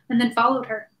 and then followed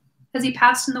her. As he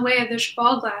passed in the way of the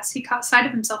cheval glass, he caught sight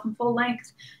of himself in full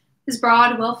length. His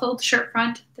broad, well-filled shirt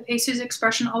front, the face whose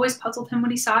expression always puzzled him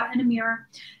when he saw it in a mirror,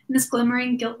 and his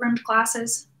glimmering, gilt-rimmed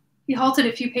glasses. He halted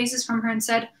a few paces from her and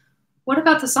said, What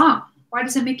about the song? Why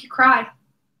does it make you cry?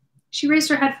 She raised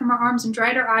her head from her arms and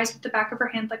dried her eyes with the back of her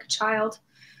hand like a child.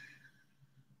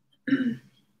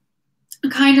 A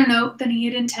kinder note than he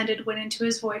had intended went into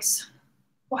his voice.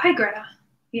 Why, Greta?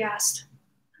 He asked.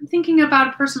 I'm thinking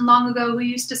about a person long ago who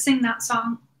used to sing that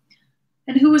song.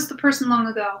 And who was the person long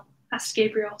ago? Asked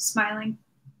Gabriel, smiling.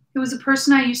 It was a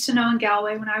person I used to know in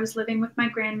Galway when I was living with my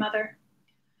grandmother,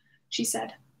 she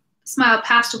said. The smile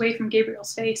passed away from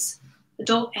Gabriel's face. The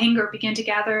dull anger began to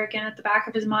gather again at the back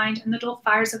of his mind, and the dull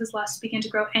fires of his lust began to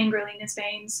grow angrily in his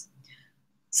veins.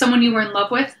 Someone you were in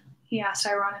love with? He asked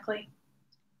ironically.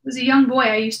 It was a young boy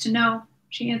I used to know,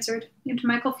 she answered, named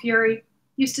Michael Fury.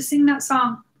 He used to sing that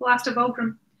song, The Last of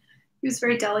Ogham. He was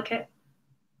very delicate.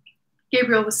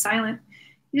 Gabriel was silent.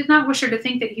 He did not wish her to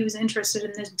think that he was interested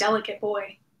in this delicate boy.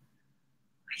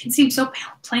 I can see him so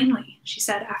plainly, she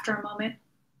said after a moment.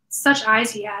 Such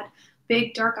eyes he had,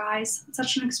 big, dark eyes,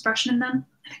 such an expression in them.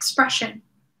 An expression.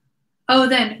 "Oh,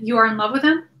 then you are in love with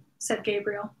him?" said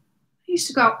Gabriel. "I used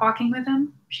to go out walking with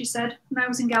him," she said, "when I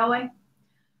was in Galway."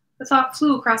 The thought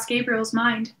flew across Gabriel's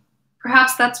mind.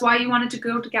 "Perhaps that's why you wanted to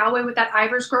go to Galway with that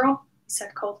Ivers girl?" he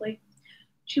said coldly.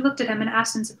 She looked at him and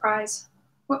asked in surprise,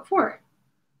 "What for?"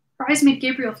 Her eyes made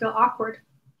Gabriel feel awkward.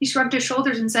 He shrugged his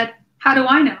shoulders and said, "How do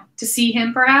I know? To see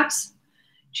him, perhaps?"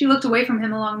 She looked away from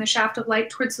him along the shaft of light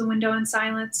towards the window in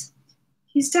silence.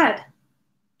 "He's dead,"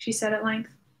 she said at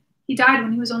length. "He died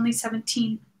when he was only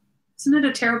 17. Isn't it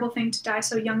a terrible thing to die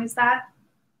so young as that?"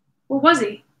 "Where was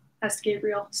he?" asked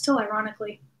Gabriel, still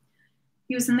ironically.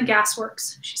 "He was in the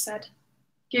gasworks," she said.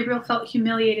 Gabriel felt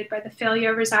humiliated by the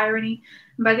failure of his irony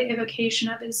and by the evocation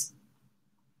of his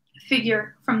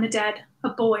figure from the dead, a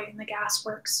boy in the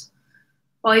gasworks.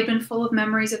 While he'd been full of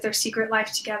memories of their secret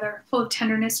life together, full of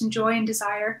tenderness and joy and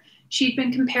desire, she'd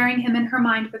been comparing him in her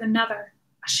mind with another.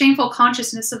 A shameful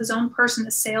consciousness of his own person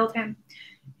assailed him.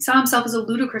 He saw himself as a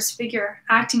ludicrous figure,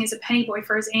 acting as a pennyboy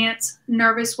for his aunts, a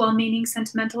nervous, well-meaning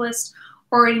sentimentalist,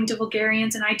 orating to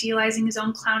vulgarians and idealizing his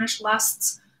own clownish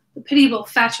lusts, the pitiable,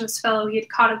 fatuous fellow he had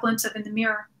caught a glimpse of in the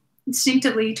mirror.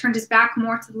 Instinctively, he turned his back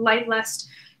more to the light lest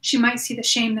she might see the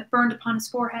shame that burned upon his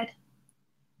forehead.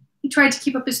 He tried to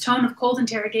keep up his tone of cold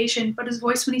interrogation, but his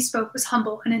voice when he spoke was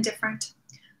humble and indifferent.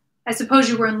 "I suppose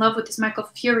you were in love with this Michael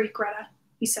Fury, Greta,"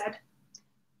 he said.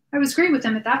 "I was great with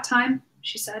him at that time,"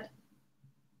 she said.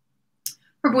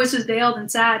 Her voice was veiled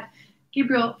and sad.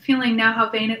 Gabriel, feeling now how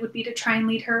vain it would be to try and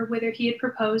lead her whither he had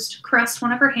proposed, caressed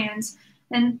one of her hands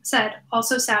and said,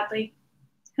 also sadly,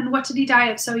 "And what did he die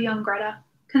of so young, Greta?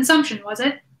 Consumption, was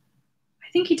it?" "I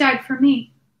think he died for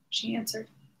me," she answered.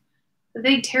 The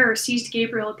vague terror seized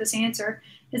Gabriel at this answer,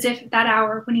 as if at that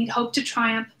hour, when he'd hoped to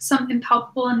triumph, some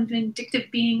impalpable and vindictive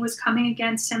being was coming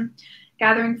against him,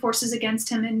 gathering forces against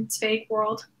him in its vague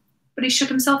world. But he shook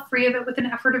himself free of it with an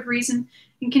effort of reason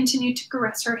and continued to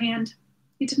caress her hand.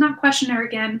 He did not question her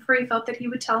again, for he felt that he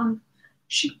would tell him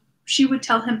she would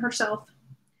tell him herself.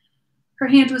 Her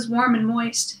hand was warm and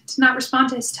moist. It did not respond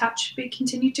to his touch, but he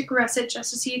continued to caress it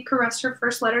just as he had caressed her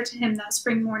first letter to him that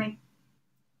spring morning.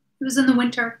 "It was in the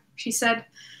winter," she said,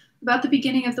 "about the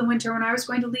beginning of the winter, when I was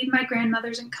going to leave my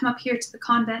grandmother's and come up here to the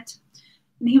convent.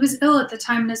 And he was ill at the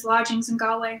time in his lodgings in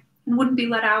Galway, and wouldn't be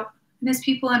let out, and his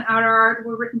people in Oughterard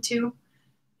were written to.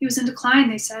 He was in decline,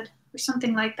 they said, or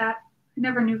something like that. I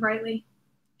never knew rightly."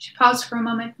 She paused for a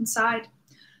moment and sighed.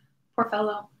 "Poor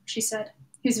fellow," she said.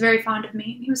 "He was very fond of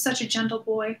me, and he was such a gentle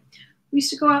boy. We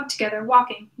used to go out together,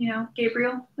 walking, you know,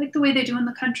 Gabriel, like the way they do in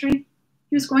the country.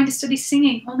 He was going to study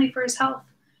singing only for his health.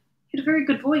 He had a very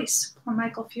good voice, poor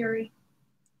Michael Fury."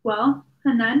 "Well,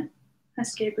 and then?"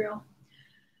 asked Gabriel.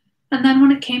 "And then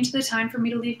when it came to the time for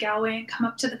me to leave Galway and come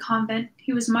up to the convent,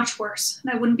 he was much worse,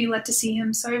 and I wouldn't be let to see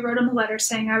him, so I wrote him a letter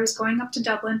saying I was going up to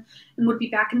Dublin and would be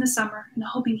back in the summer, and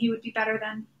hoping he would be better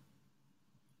then."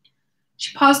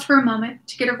 She paused for a moment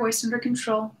to get her voice under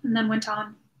control, and then went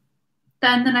on.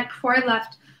 "Then, the night before I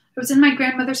left, I was in my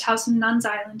grandmother's house in Nuns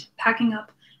Island, packing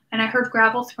up, and I heard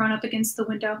gravel thrown up against the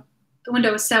window. The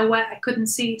window was so wet I couldn't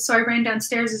see, so I ran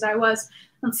downstairs as I was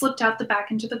and slipped out the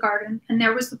back into the garden, and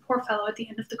there was the poor fellow at the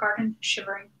end of the garden,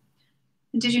 shivering."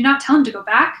 "And did you not tell him to go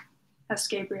back?"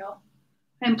 asked Gabriel.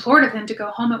 "I implored of him to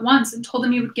go home at once and told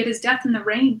him he would get his death in the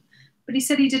rain, but he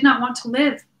said he did not want to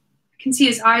live. I can see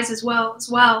his eyes as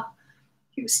well.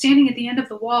 He was standing at the end of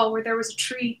the wall where there was a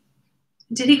tree."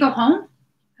 "And did he go home?"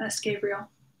 asked Gabriel.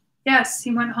 "Yes,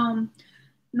 he went home,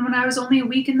 and when I was only a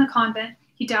week in the convent,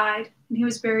 he died, and he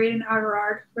was buried in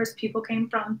Oughterard, where his people came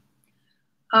from.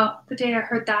 Oh, the day I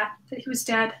heard that he was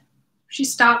dead." She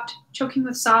stopped, choking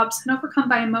with sobs, and overcome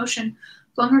by emotion,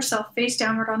 flung herself face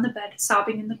downward on the bed,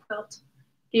 sobbing in the quilt.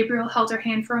 Gabriel held her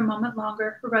hand for a moment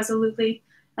longer, irresolutely,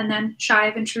 and then, shy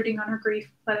of intruding on her grief,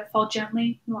 let it fall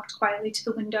gently and walked quietly to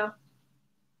the window.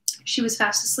 She was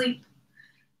fast asleep.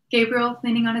 Gabriel,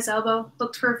 leaning on his elbow,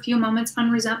 looked for a few moments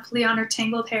unresentfully on her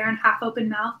tangled hair and half-open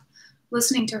mouth,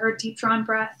 listening to her deep-drawn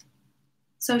breath.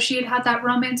 So she had had that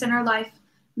romance in her life.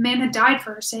 A man had died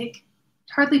for her sake.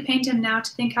 It hardly pained him now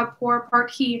to think how poor a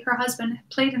part he, her husband, had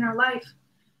played in her life.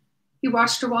 He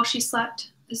watched her while she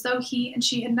slept, as though he and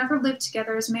she had never lived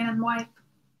together as man and wife.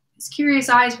 His curious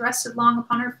eyes rested long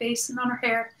upon her face and on her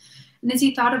hair, and as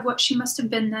he thought of what she must have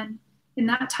been then, in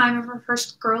that time of her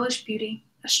first girlish beauty,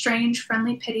 a strange,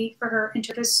 friendly pity for her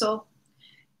entered his soul.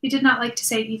 He did not like to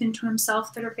say even to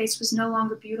himself that her face was no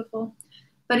longer beautiful,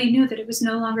 but he knew that it was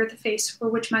no longer the face for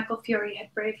which Michael Fury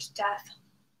had braved death.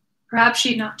 Perhaps she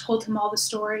had not told him all the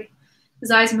story.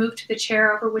 His eyes moved to the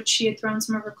chair over which she had thrown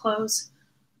some of her clothes.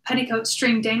 A petticoat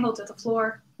string dangled to the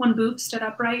floor. One boob stood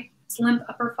upright, its limp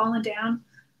upper fallen down.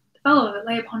 The fellow of it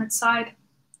lay upon its side.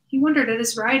 He wondered at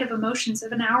his riot of emotions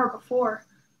of an hour before.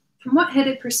 From what had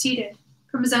it proceeded?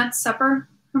 From his aunt's supper?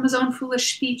 From his own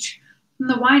foolish speech? From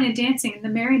the wine and dancing and the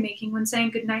merrymaking when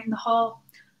saying good night in the hall?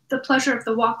 The pleasure of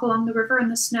the walk along the river in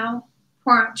the snow?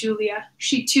 Poor Aunt Julia.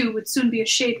 She, too, would soon be a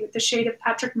shade with the shade of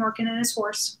Patrick Morkan and his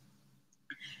horse.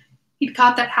 He'd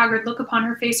caught that haggard look upon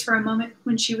her face for a moment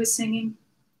when she was singing,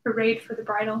 arrayed for the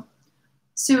bridal.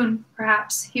 Soon,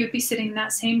 perhaps, he would be sitting in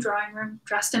that same drawing room,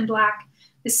 dressed in black,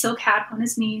 his silk hat on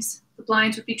his knees. The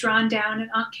blinds would be drawn down, and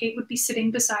Aunt Kate would be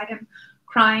sitting beside him,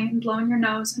 crying and blowing her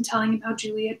nose and telling him how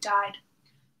Julia had died.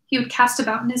 He would cast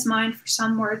about in his mind for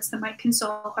some words that might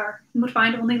console her, and would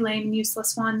find only lame and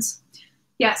useless ones.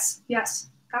 Yes,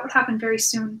 that would happen very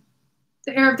soon.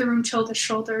 The air of the room chilled his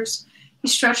shoulders. He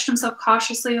stretched himself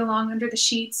cautiously along under the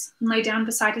sheets and lay down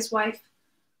beside his wife.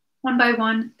 One by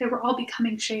one, they were all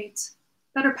becoming shades.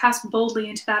 Better pass boldly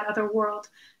into that other world,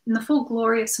 in the full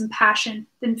glory of some passion,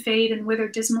 than fade and wither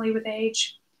dismally with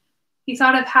age. He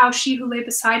thought of how she who lay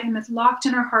beside him had locked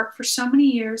in her heart for so many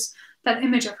years that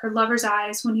image of her lover's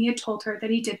eyes when he had told her that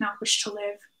he did not wish to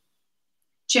live.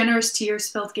 Generous tears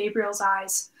filled Gabriel's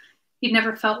eyes. He'd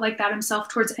never felt like that himself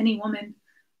towards any woman,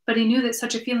 but he knew that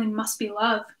such a feeling must be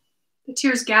love. The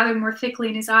tears gathered more thickly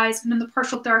in his eyes, and in the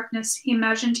partial darkness he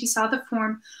imagined he saw the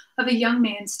form of a young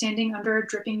man standing under a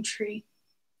dripping tree.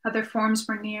 Other forms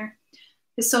were near.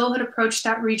 His soul had approached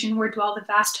that region where dwell the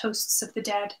vast hosts of the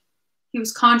dead. He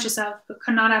was conscious of, but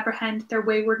could not apprehend, their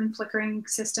wayward and flickering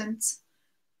existence.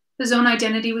 His own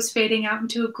identity was fading out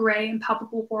into a gray,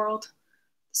 impalpable world.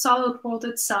 The solid world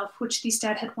itself, which these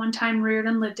dead had one time reared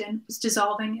and lived in, was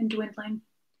dissolving and dwindling.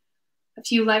 A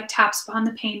few light taps upon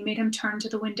the pane made him turn to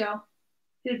the window.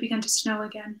 It had begun to snow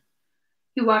again.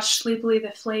 He watched sleepily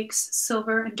the flakes,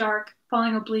 silver and dark,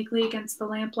 falling obliquely against the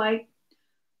lamplight.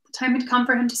 The time had come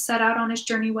for him to set out on his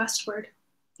journey westward.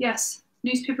 Yes,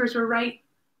 newspapers were right.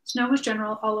 Snow was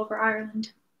general all over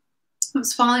Ireland. It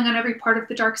was falling on every part of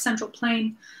the dark central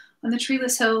plain, on the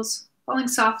treeless hills, falling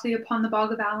softly upon the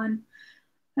bog of Allen,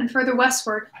 and further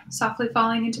westward, softly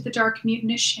falling into the dark,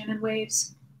 mutinous Shannon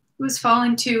waves. It was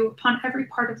falling, too, upon every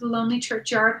part of the lonely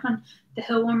churchyard on the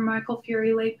hill where Michael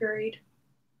Fury lay buried.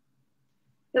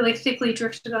 It lay thickly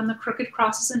drifted on the crooked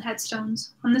crosses and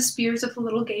headstones, on the spears of the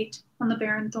little gate, on the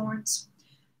barren thorns.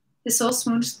 His soul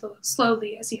swooned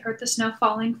slowly as he heard the snow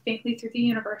falling faintly through the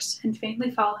universe, and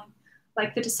faintly falling,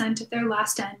 like the descent of their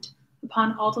last end,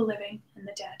 upon all the living and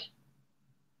the dead.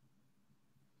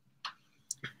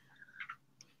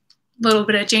 A little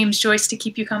bit of James Joyce to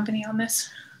keep you company on this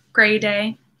gray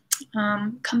day.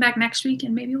 Come back next week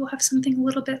and maybe we'll have something a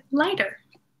little bit lighter.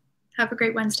 Have a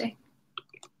great Wednesday.